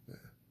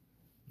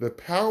the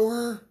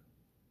power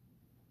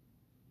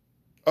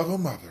of a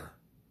mother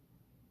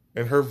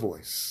and her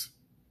voice.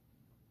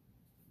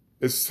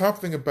 It's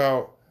something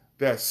about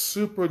that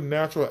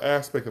supernatural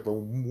aspect of a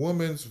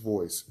woman's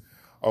voice,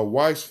 a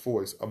wife's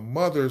voice, a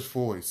mother's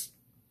voice,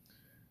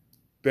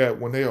 that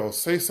when they'll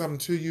say something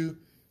to you,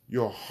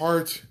 your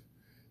heart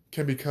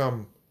can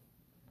become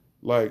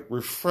like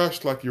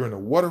refreshed, like you're in a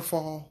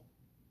waterfall.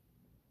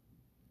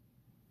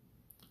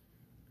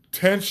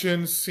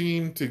 Tensions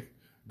seem to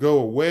go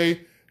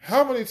away.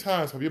 How many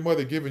times have your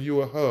mother given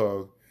you a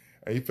hug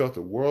and you felt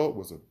the world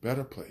was a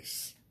better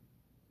place?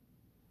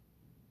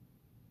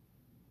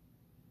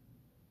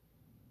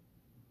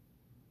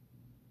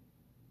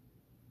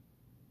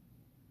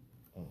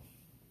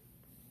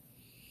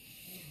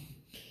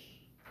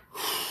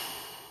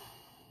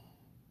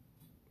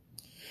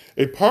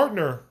 A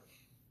partner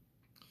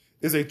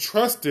is a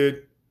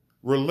trusted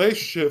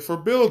relationship for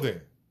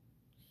building.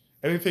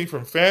 Anything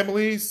from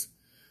families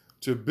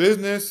to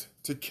business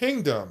to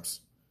kingdoms.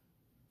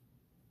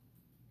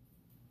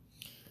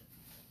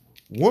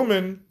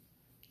 Woman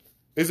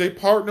is a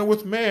partner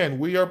with man.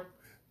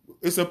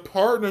 It's a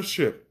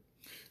partnership.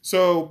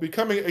 So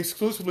becoming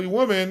exclusively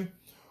woman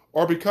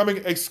or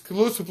becoming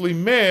exclusively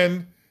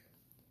men,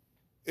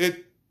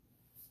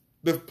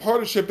 the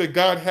partnership that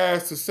God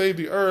has to save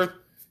the earth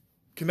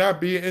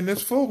cannot be in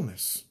its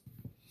fullness.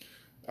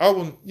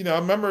 I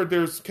remember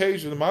there's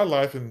occasions in my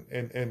life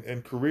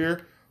and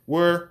career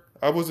where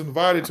I was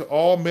invited to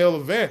all male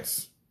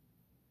events,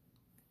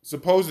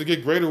 supposed to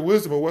get greater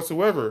wisdom or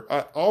whatsoever.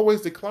 I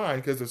always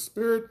declined because the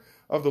Spirit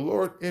of the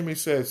Lord in me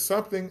says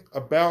something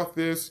about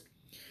this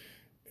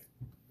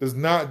does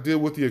not deal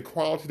with the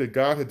equality that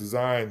God had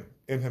designed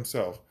in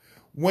himself.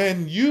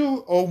 When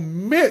you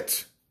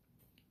omit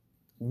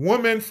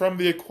women from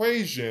the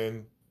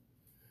equation,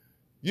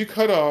 you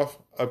cut off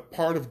a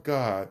part of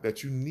God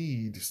that you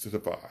need to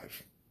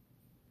survive.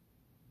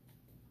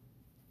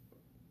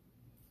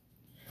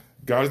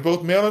 God is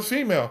both male and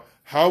female.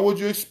 How would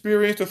you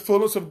experience the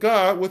fullness of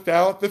God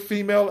without the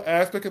female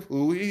aspect of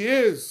who he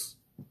is?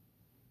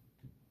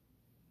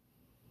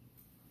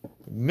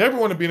 Never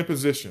want to be in a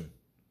position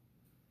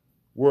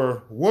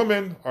where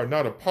women are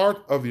not a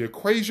part of the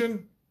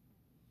equation,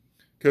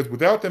 because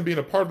without them being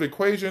a part of the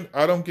equation,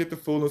 I don't get the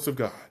fullness of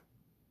God.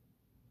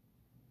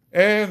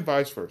 And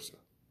vice versa.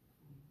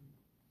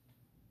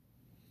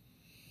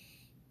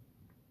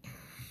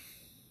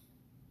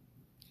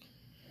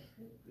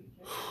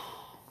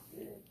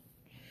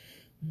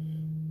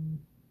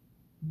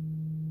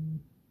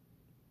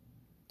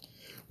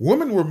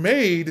 Women were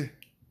made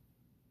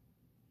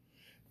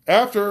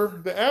after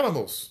the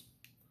animals.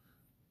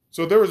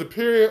 So there was a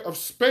period of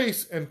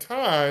space and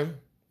time,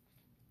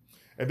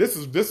 and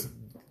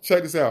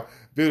check this out.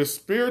 There's a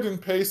spirit and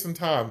space and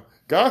time.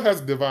 God has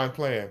a divine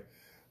plan.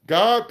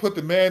 God put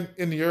the man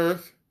in the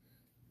earth,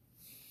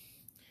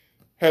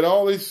 had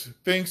all these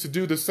things to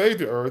do to save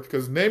the earth,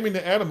 because naming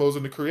the animals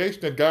and the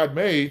creation that God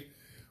made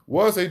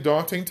was a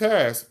daunting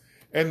task.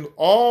 And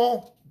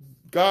all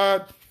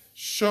God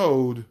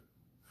showed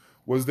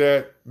was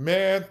that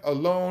man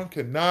alone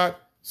cannot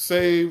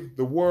save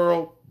the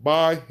world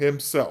by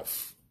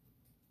himself.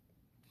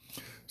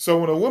 So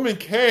when a woman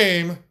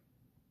came,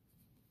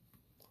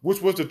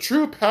 which was the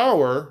true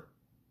power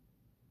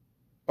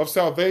of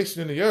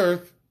salvation in the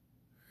earth,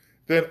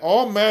 then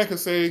all man could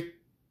say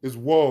is,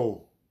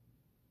 whoa.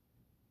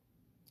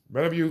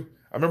 Many of you,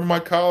 I remember my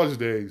college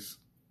days.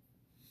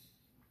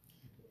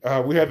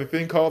 We had a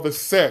thing called the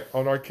Set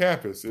on our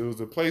campus. It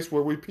was a place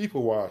where we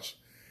people watch.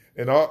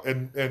 And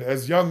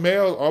as young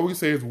males, all we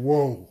say is,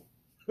 whoa.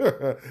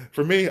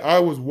 For me, I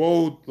was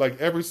whoa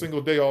like every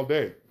single day, all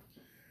day.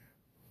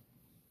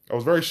 I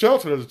was very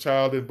sheltered as a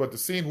child, but to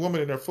seeing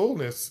women in their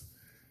fullness,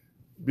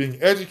 being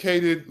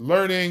educated,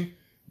 learning,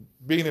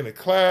 being in a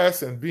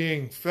class and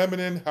being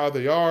feminine, how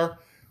they are,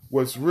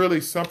 was really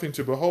something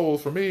to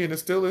behold for me, and it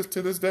still is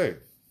to this day.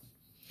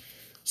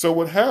 So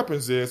what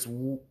happens is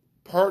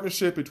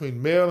partnership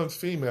between male and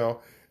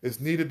female is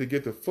needed to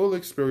get the full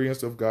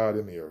experience of God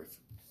in the earth.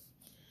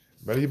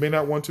 Many of you may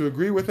not want to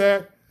agree with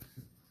that.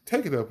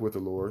 Take it up with the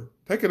Lord.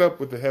 Take it up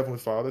with the Heavenly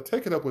Father.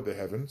 Take it up with the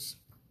heavens.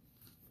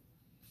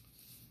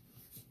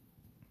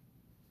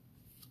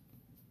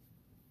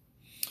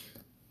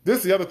 This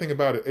is the other thing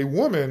about it. A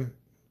woman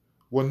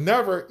will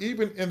never,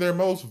 even in their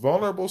most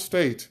vulnerable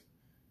state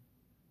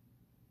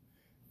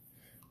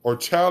or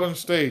challenged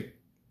state,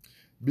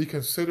 be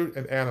considered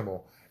an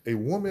animal. A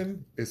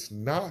woman is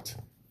not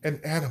an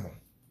animal.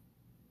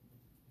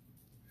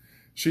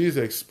 She is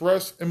the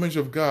express image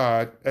of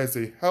God as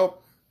a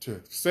help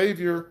to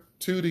Savior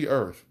to the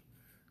earth.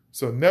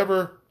 So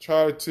never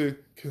try to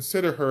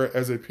consider her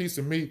as a piece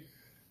of meat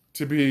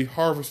to be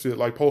harvested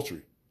like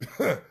poultry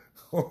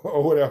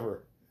or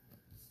whatever.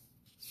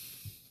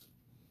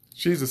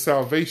 She's a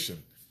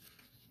salvation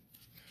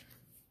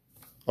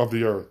of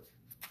the earth.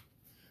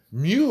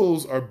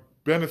 Mules are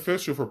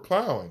beneficial for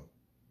plowing.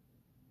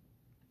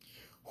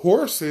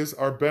 Horses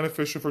are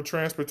beneficial for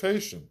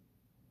transportation.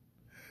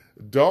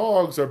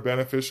 Dogs are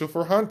beneficial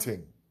for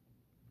hunting.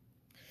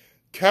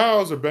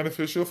 Cows are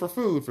beneficial for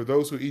food for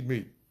those who eat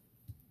meat.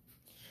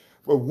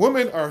 But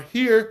women are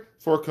here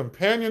for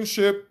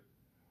companionship,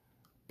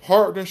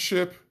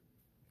 partnership,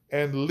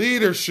 and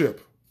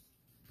leadership.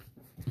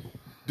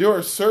 There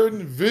are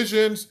certain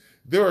visions,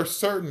 there are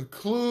certain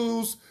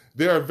clues,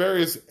 there are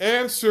various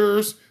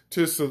answers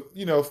to,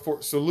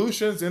 for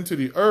solutions into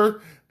the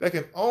earth that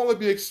can only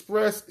be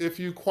expressed if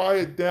you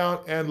quiet down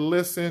and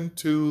listen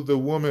to the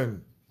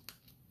woman.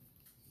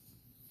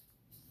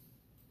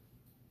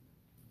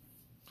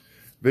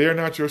 They are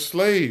not your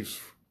slaves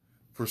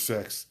for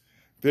sex.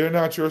 They are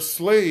not your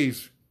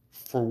slaves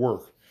for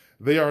work.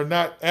 They are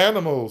not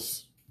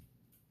animals.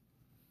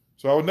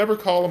 So I would never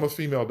call them a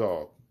female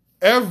dog.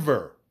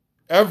 Ever.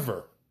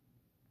 Ever.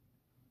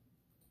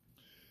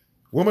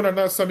 Women are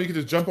not something you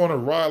can just jump on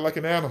and ride like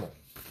an animal.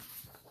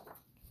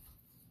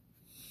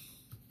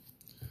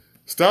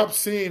 Stop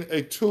seeing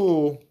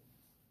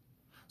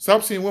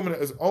women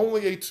as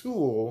only a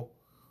tool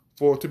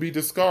to be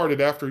discarded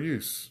after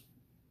use.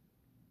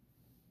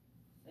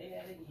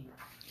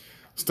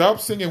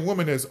 Stop seeing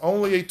women as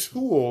only a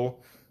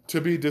tool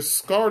to be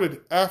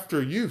discarded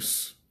after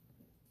use.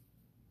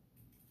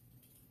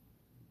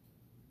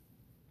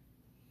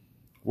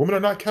 Women are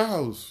not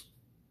cows.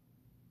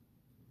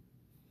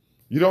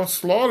 You don't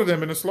slaughter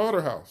them in a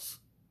slaughterhouse.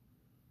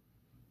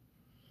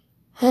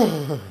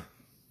 Oh,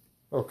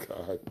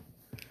 God.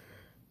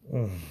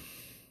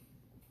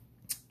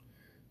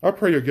 I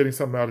pray you're getting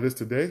something out of this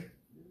today.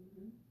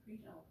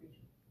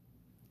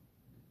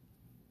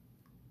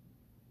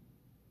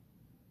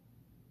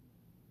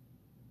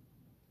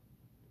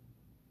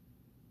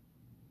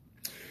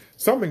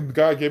 Something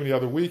God gave me the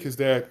other week is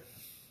that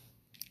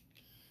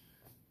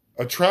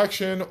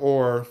attraction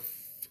or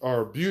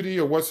beauty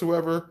or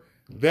whatsoever,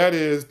 that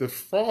is the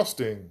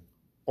frosting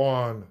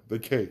on the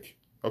cake.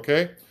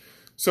 Okay?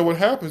 So what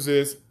happens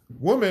is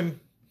women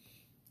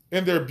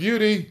in their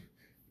beauty,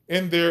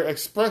 in their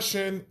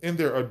expression, in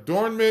their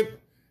adornment,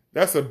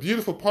 that's a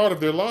beautiful part of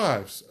their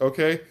lives.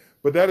 Okay?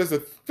 But that is the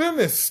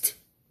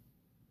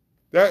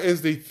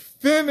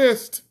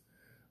thinnest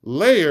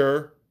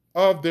layer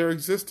of their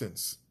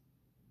existence.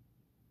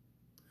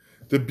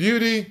 The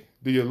beauty,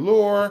 the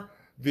allure,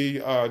 the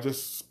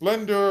just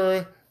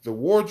splendor, the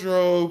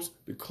wardrobes,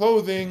 the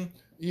clothing,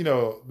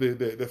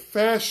 the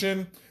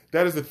fashion,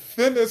 that is the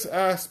thinnest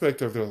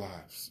aspect of their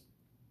lives.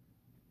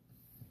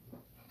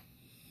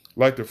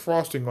 Like the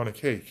frosting on a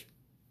cake.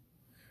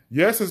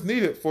 Yes, it's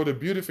needed for the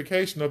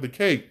beautification of the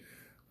cake,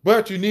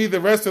 but you need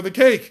the rest of the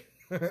cake.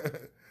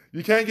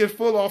 You can't get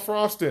full off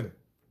frosting.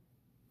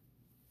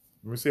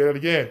 Let me say that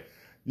again.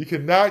 You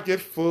cannot get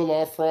full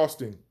off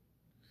frosting.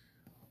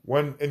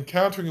 When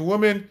encountering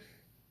women,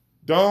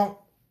 don't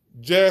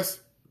just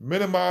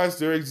minimize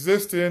their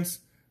existence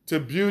to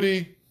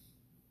beauty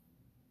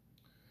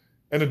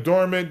and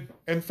adornment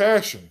and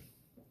fashion.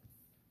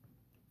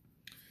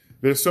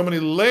 There's so many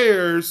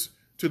layers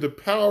to the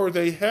power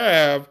they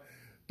have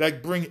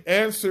that bring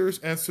answers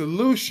and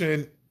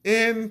solution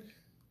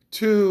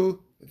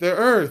into the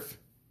earth.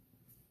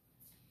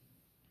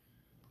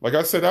 Like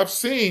I said, I'm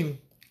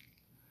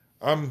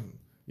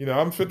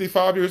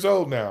 55 years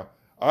old now.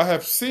 I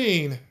have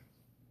seen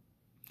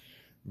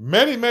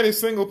many, many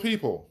single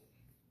people,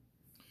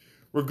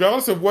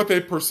 regardless of what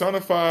they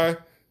personify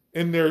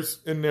in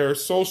their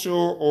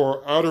social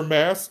or outer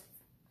mass,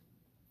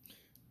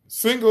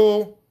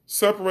 single,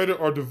 separated,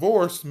 or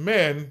divorced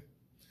men,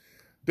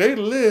 they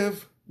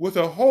live with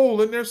a hole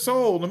in their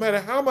soul, no matter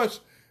how much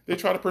they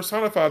try to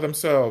personify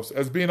themselves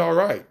as being all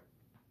right.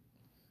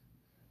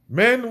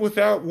 Men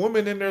without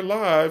women in their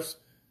lives,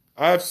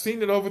 I've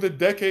seen it over the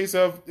decades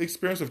of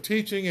experience of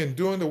teaching and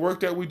doing the work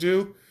that we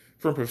do,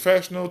 from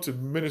professional to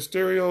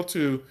ministerial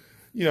to,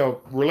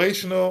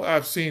 relational.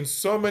 I've seen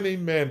so many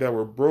men that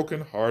were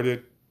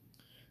brokenhearted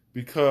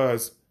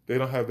because they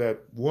don't have that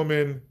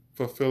woman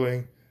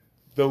fulfilling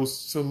those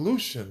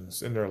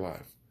solutions in their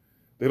life.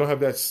 They don't have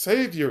that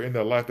savior in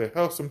their life that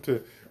helps them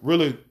to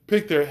really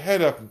pick their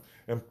head up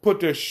and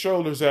put their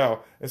shoulders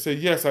out and say,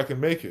 yes, I can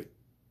make it.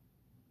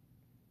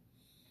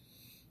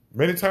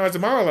 Many times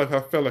in my life,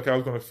 I felt like I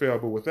was going to fail,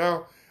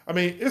 but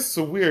it's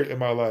so weird in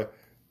my life.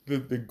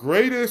 The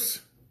greatest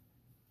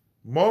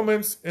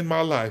moments in my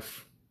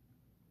life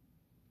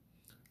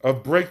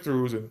of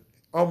breakthroughs in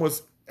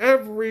almost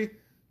every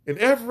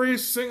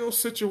single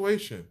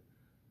situation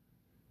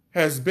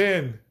has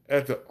been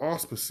at the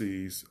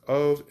auspices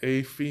of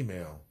a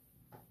female.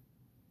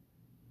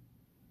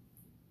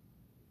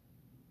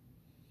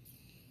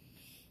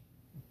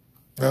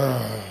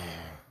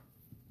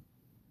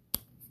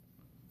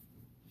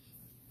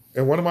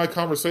 And one of my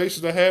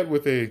conversations I had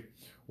with many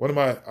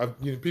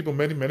people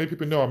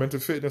know I'm into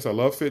fitness. I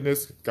love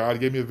fitness. God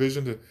gave me a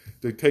vision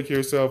to take care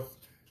of yourself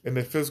in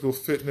the physical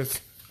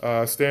fitness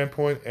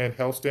standpoint and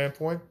health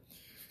standpoint.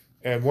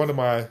 And one of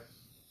my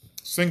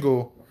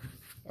single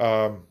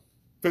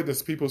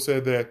fitness people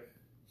said that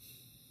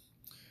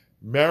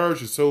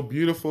marriage is so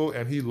beautiful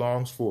and he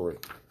longs for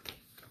it.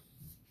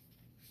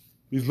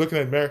 He's looking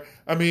at marriage.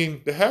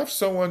 To have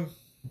someone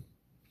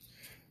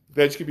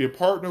that you could be a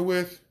partner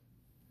with,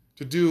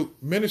 to do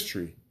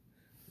ministry.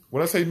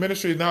 When I say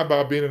ministry, it's not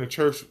about being in a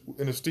church,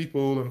 in a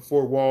steeple and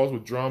four walls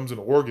with drums and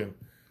organ.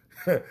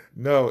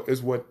 No,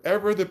 it's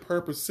whatever the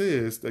purpose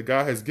is that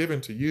God has given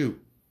to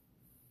you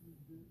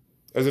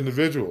as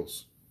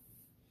individuals.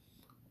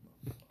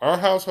 Our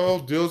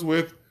household deals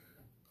with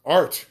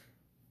art,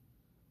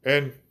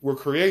 and we're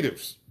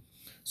creatives.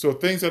 So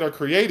things that are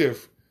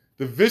creative,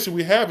 the vision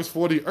we have is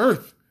for the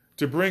earth,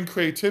 to bring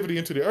creativity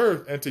into the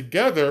earth, and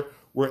together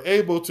we're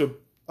able to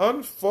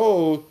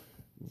unfold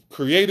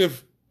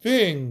creative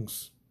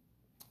things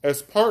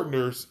as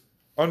partners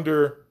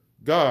under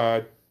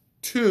God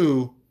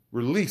to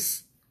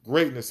release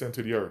greatness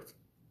into the earth.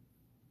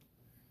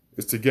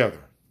 It's together.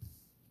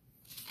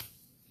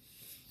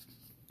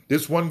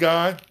 This one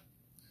guy,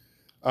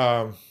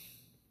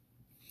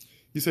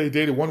 he said he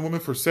dated one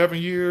woman for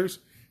 7 years.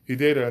 He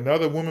dated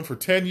another woman for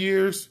 10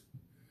 years.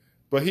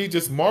 But he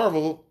just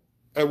marveled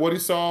at what he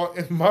saw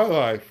in my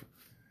life.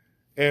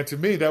 And to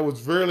me, that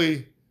was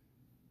really...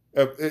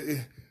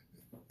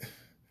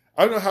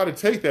 I don't know how to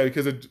take that,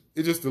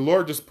 because the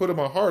Lord just put in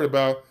my heart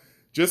about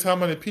just how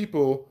many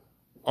people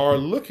are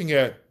looking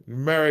at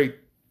married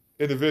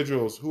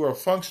individuals who are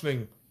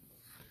functioning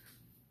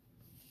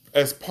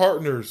as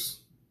partners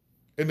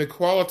in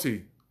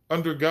equality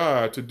under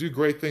God to do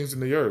great things in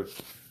the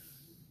earth.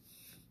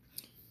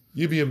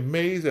 You'd be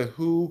amazed at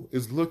who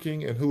is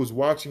looking and who is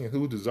watching and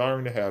who is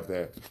desiring to have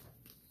that.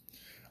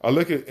 I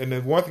look at, and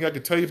then one thing I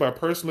can tell you by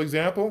personal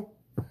example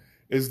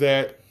is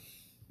that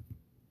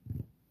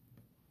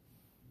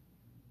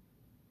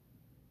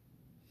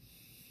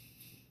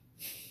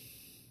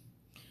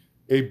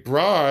a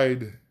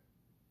bride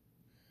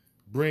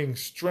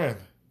brings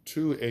strength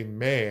to a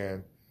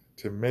man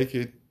to make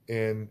it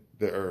in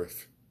the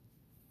earth,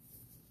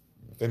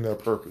 in their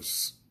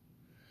purpose.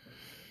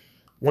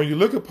 When you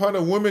look upon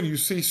a woman, you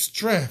see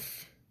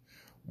strength.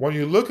 When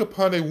you look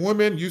upon a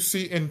woman, you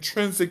see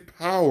intrinsic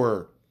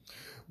power.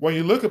 When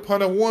you look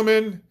upon a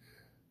woman,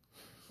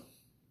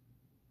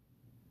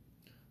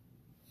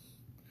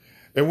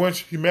 and once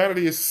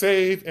humanity is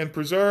saved and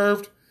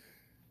preserved,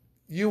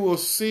 you will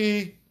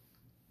see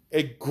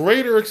a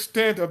greater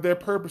extent of their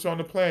purpose on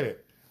the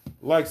planet.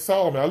 Like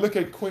Solomon. I look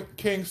at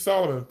King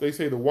Solomon. They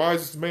say the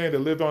wisest man that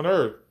lived on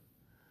earth.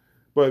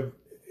 But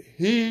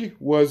he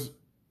was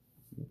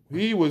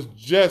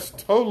just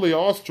totally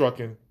awestruck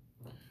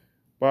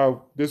by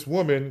this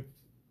woman,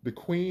 the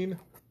Queen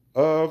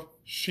of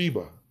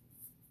Sheba.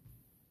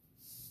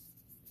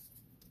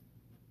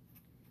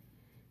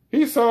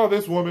 He saw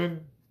this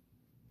woman,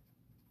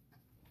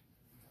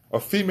 a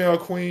female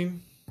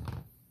queen,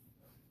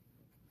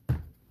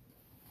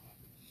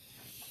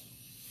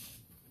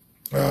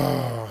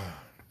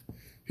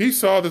 he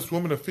saw this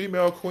woman, a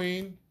female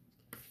queen,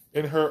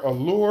 in her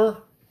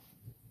allure,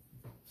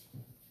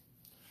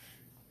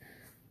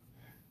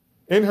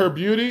 in her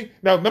beauty.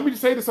 Now, let me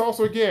say this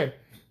also again.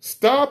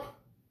 Stop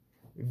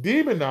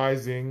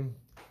demonizing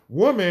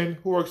women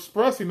who are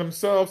expressing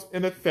themselves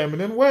in a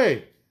feminine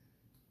way.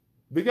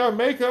 They got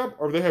makeup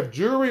or they have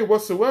jewelry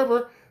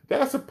whatsoever.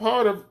 That's a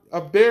part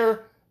of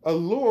their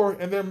allure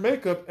and their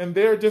makeup and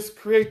their just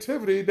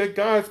creativity that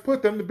God's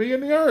put them to be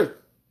in the earth.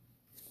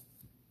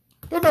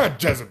 They're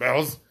not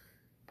Jezebels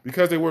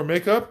because they wear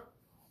makeup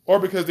or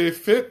because they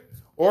fit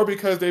or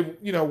because they,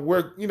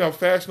 wear,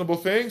 fashionable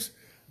things.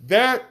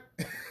 That,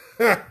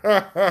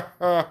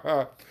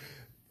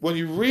 when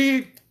you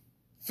read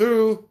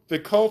through the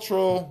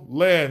cultural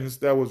lens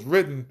that was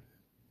written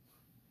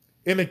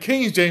in the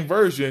King James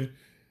Version,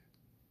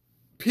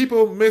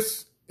 people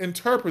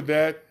misinterpret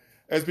that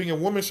as being a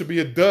woman should be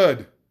a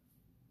dud,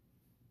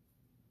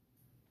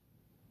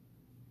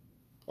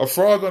 a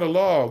frog on a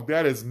log.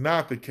 That is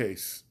not the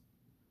case.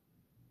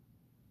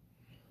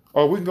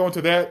 Oh, we can go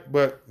into that,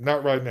 but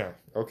not right now,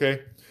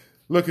 okay?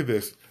 Look at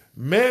this.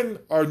 Men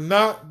are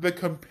not the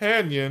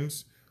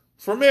companions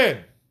for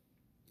men,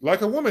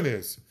 like a woman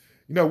is.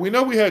 We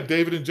know we had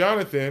David and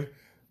Jonathan.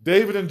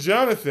 David and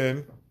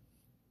Jonathan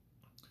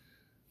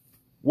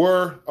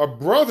were a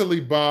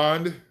brotherly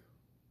bond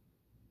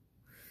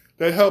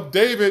that helped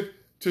David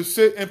to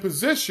sit in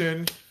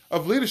position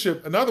of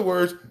leadership. In other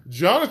words,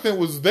 Jonathan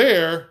was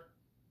there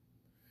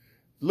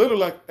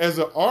literally like as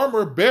an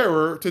armor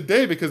bearer to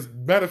David, because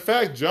matter of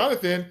fact,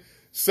 Jonathan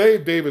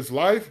saved David's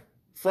life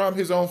from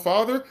his own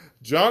father.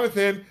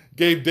 Jonathan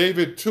gave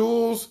David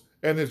tools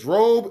and his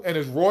robe and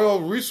his royal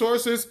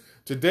resources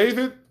to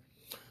David.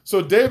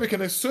 So David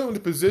can assume the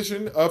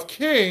position of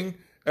king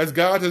as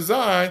God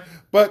designed,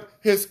 but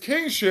his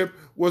kingship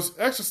was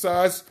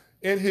exercised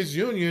in his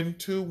union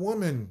to a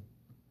woman.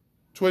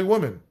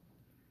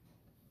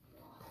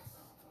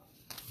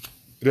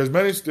 There's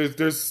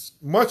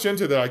much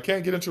into that I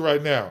can't get into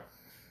right now.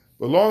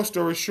 But long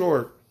story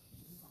short,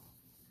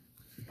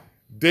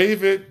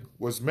 David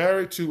was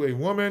married to a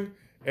woman,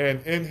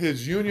 and in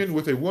his union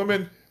with a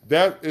woman,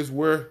 that is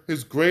where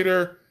his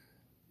greater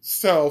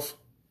self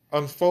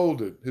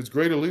unfolded, his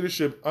greater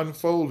leadership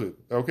unfolded,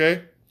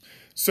 okay?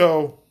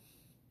 So,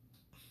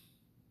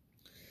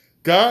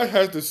 God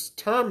has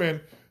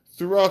determined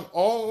throughout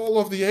all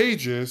of the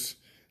ages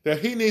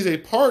that he needs a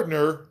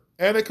partner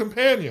and a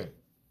companion.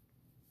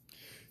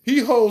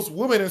 He holds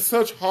women in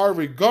such high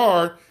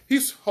regard,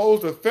 he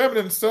holds the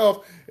feminine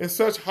self in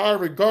such high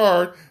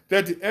regard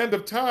that at the end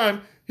of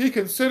time, he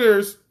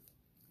considers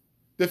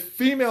the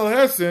female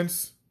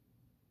essence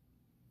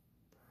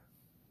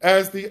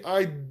as the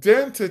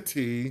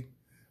identity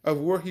of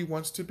where he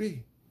wants to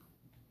be.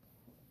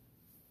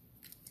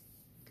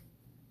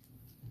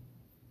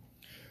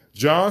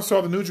 John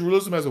saw the New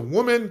Jerusalem as a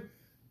woman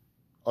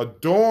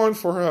adorned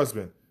for her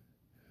husband.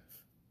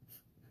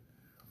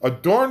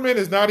 Adornment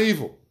is not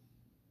evil.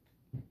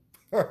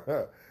 Say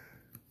that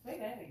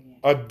again.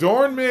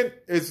 Adornment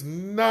is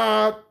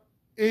not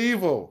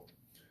evil.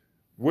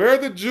 Wear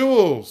the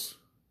jewels,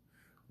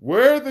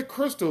 wear the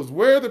crystals,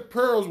 wear the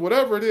pearls,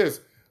 whatever it is.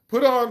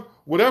 Put on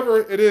whatever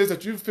it is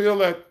that you feel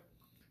that,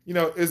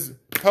 is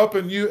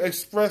helping you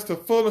express the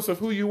fullness of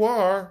who you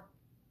are.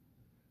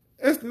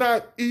 It's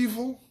not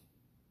evil.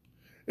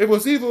 If it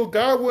was evil,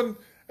 God wouldn't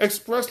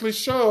expressly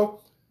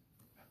show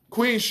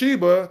Queen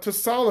Sheba to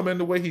Solomon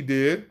the way he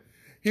did.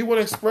 He would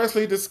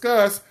expressly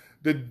discuss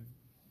the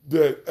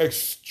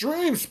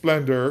extreme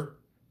splendor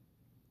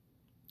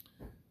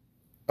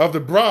of the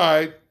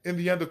bride in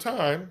the end of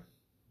time.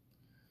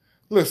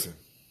 Listen,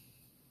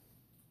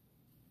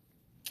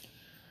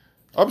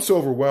 I'm so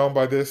overwhelmed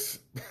by this.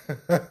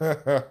 Man,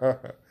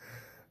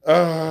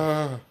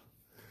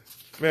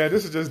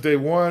 this is just day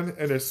one,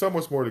 and there's so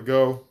much more to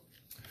go.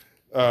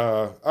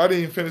 I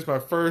didn't even finish my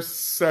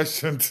first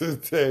session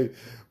today,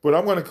 but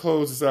I'm going to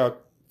close this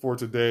out for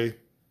today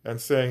and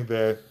saying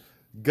that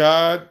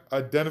God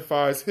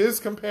identifies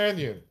his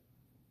companion,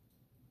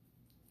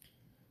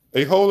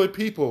 a holy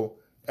people,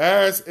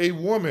 as a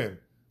woman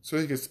so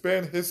he can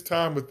spend his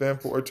time with them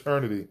for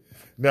eternity.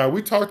 Now,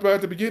 we talked about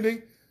at the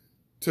beginning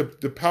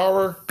the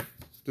power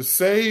to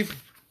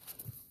save,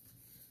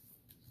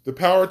 the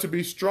power to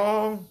be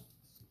strong.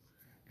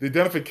 The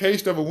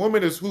identification of a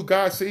woman is who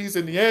God sees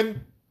in the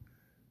end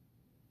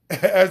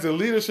as a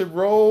leadership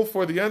role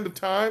for the end of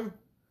time.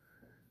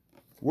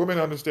 Women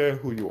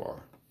understand who you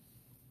are.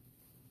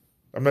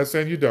 I'm not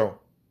saying you don't.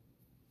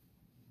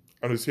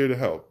 I'm just here to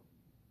help.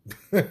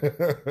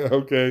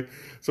 Okay?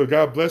 So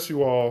God bless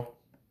you all.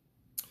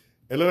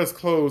 And let us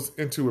close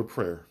into a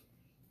prayer.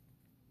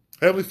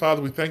 Heavenly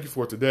Father, we thank you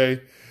for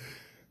today.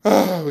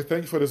 We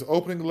thank you for this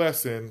opening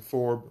lesson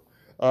for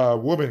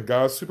woman,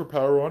 God's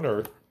superpower on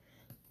earth.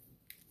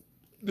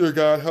 Dear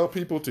God, help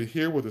people to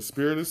hear what the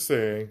Spirit is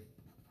saying.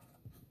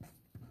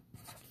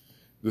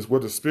 This is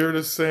what the Spirit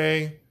is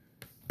saying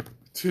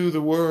to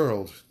the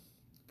world.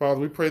 Father,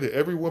 we pray that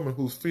every woman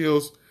who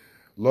feels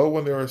low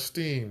in their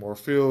esteem or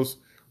feels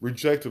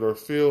rejected or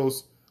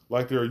feels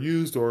like they're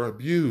used or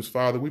abused,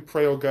 Father, we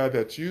pray, oh God,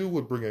 that you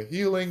would bring a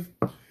healing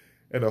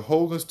and a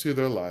wholeness to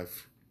their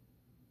life,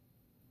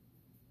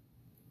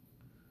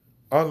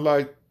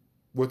 unlike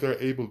what they're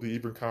able to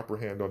even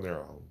comprehend on their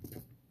own.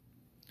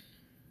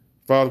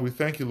 Father, we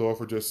thank you, Lord,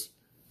 for just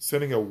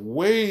sending a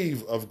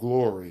wave of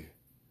glory,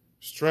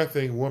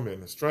 strengthening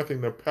women, strengthening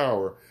their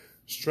power,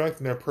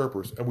 strengthening their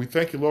purpose. And we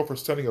thank you, Lord, for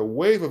sending a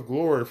wave of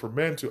glory for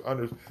men to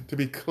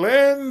be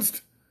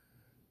cleansed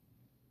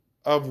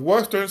of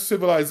Western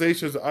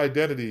civilization's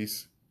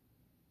identities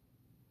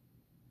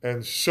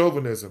and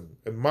chauvinism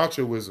and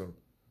machoism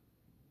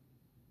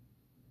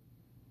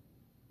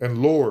and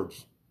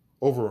lords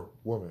over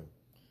women.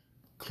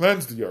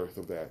 Cleanse the earth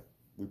of that.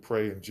 We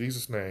pray in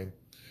Jesus' name.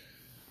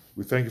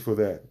 We thank you for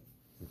that.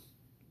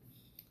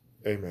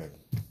 Amen.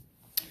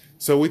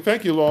 So we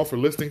thank you all for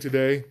listening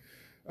today.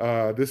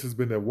 This has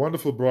been a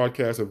wonderful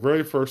broadcast, a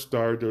very first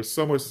start. There's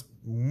so much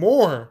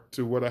more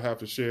to what I have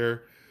to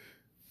share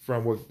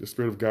from what the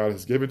Spirit of God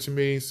has given to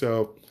me.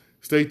 So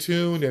stay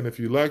tuned. And if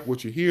you like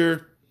what you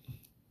hear,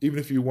 even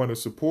if you want to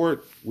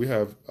support, we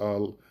have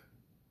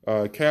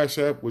Cash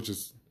App, which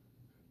is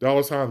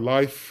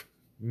 $Life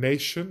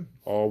Nation,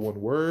 all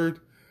one word.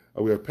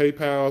 We have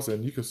PayPals,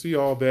 and you can see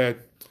all that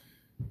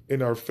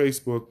in our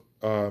Facebook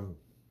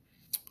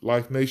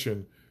Life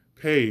Nation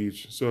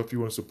page. So if you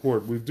want to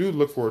support, we do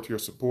look forward to your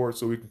support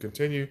so we can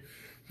continue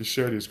to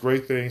share these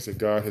great things that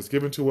God has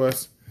given to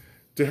us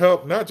to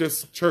help not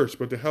just church,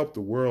 but to help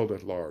the world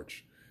at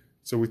large.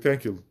 So we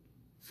thank you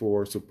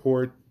for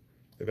support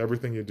and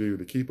everything you do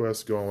to keep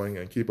us going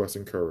and keep us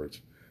encouraged.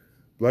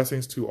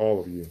 Blessings to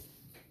all of you,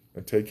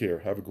 and take care.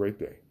 Have a great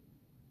day.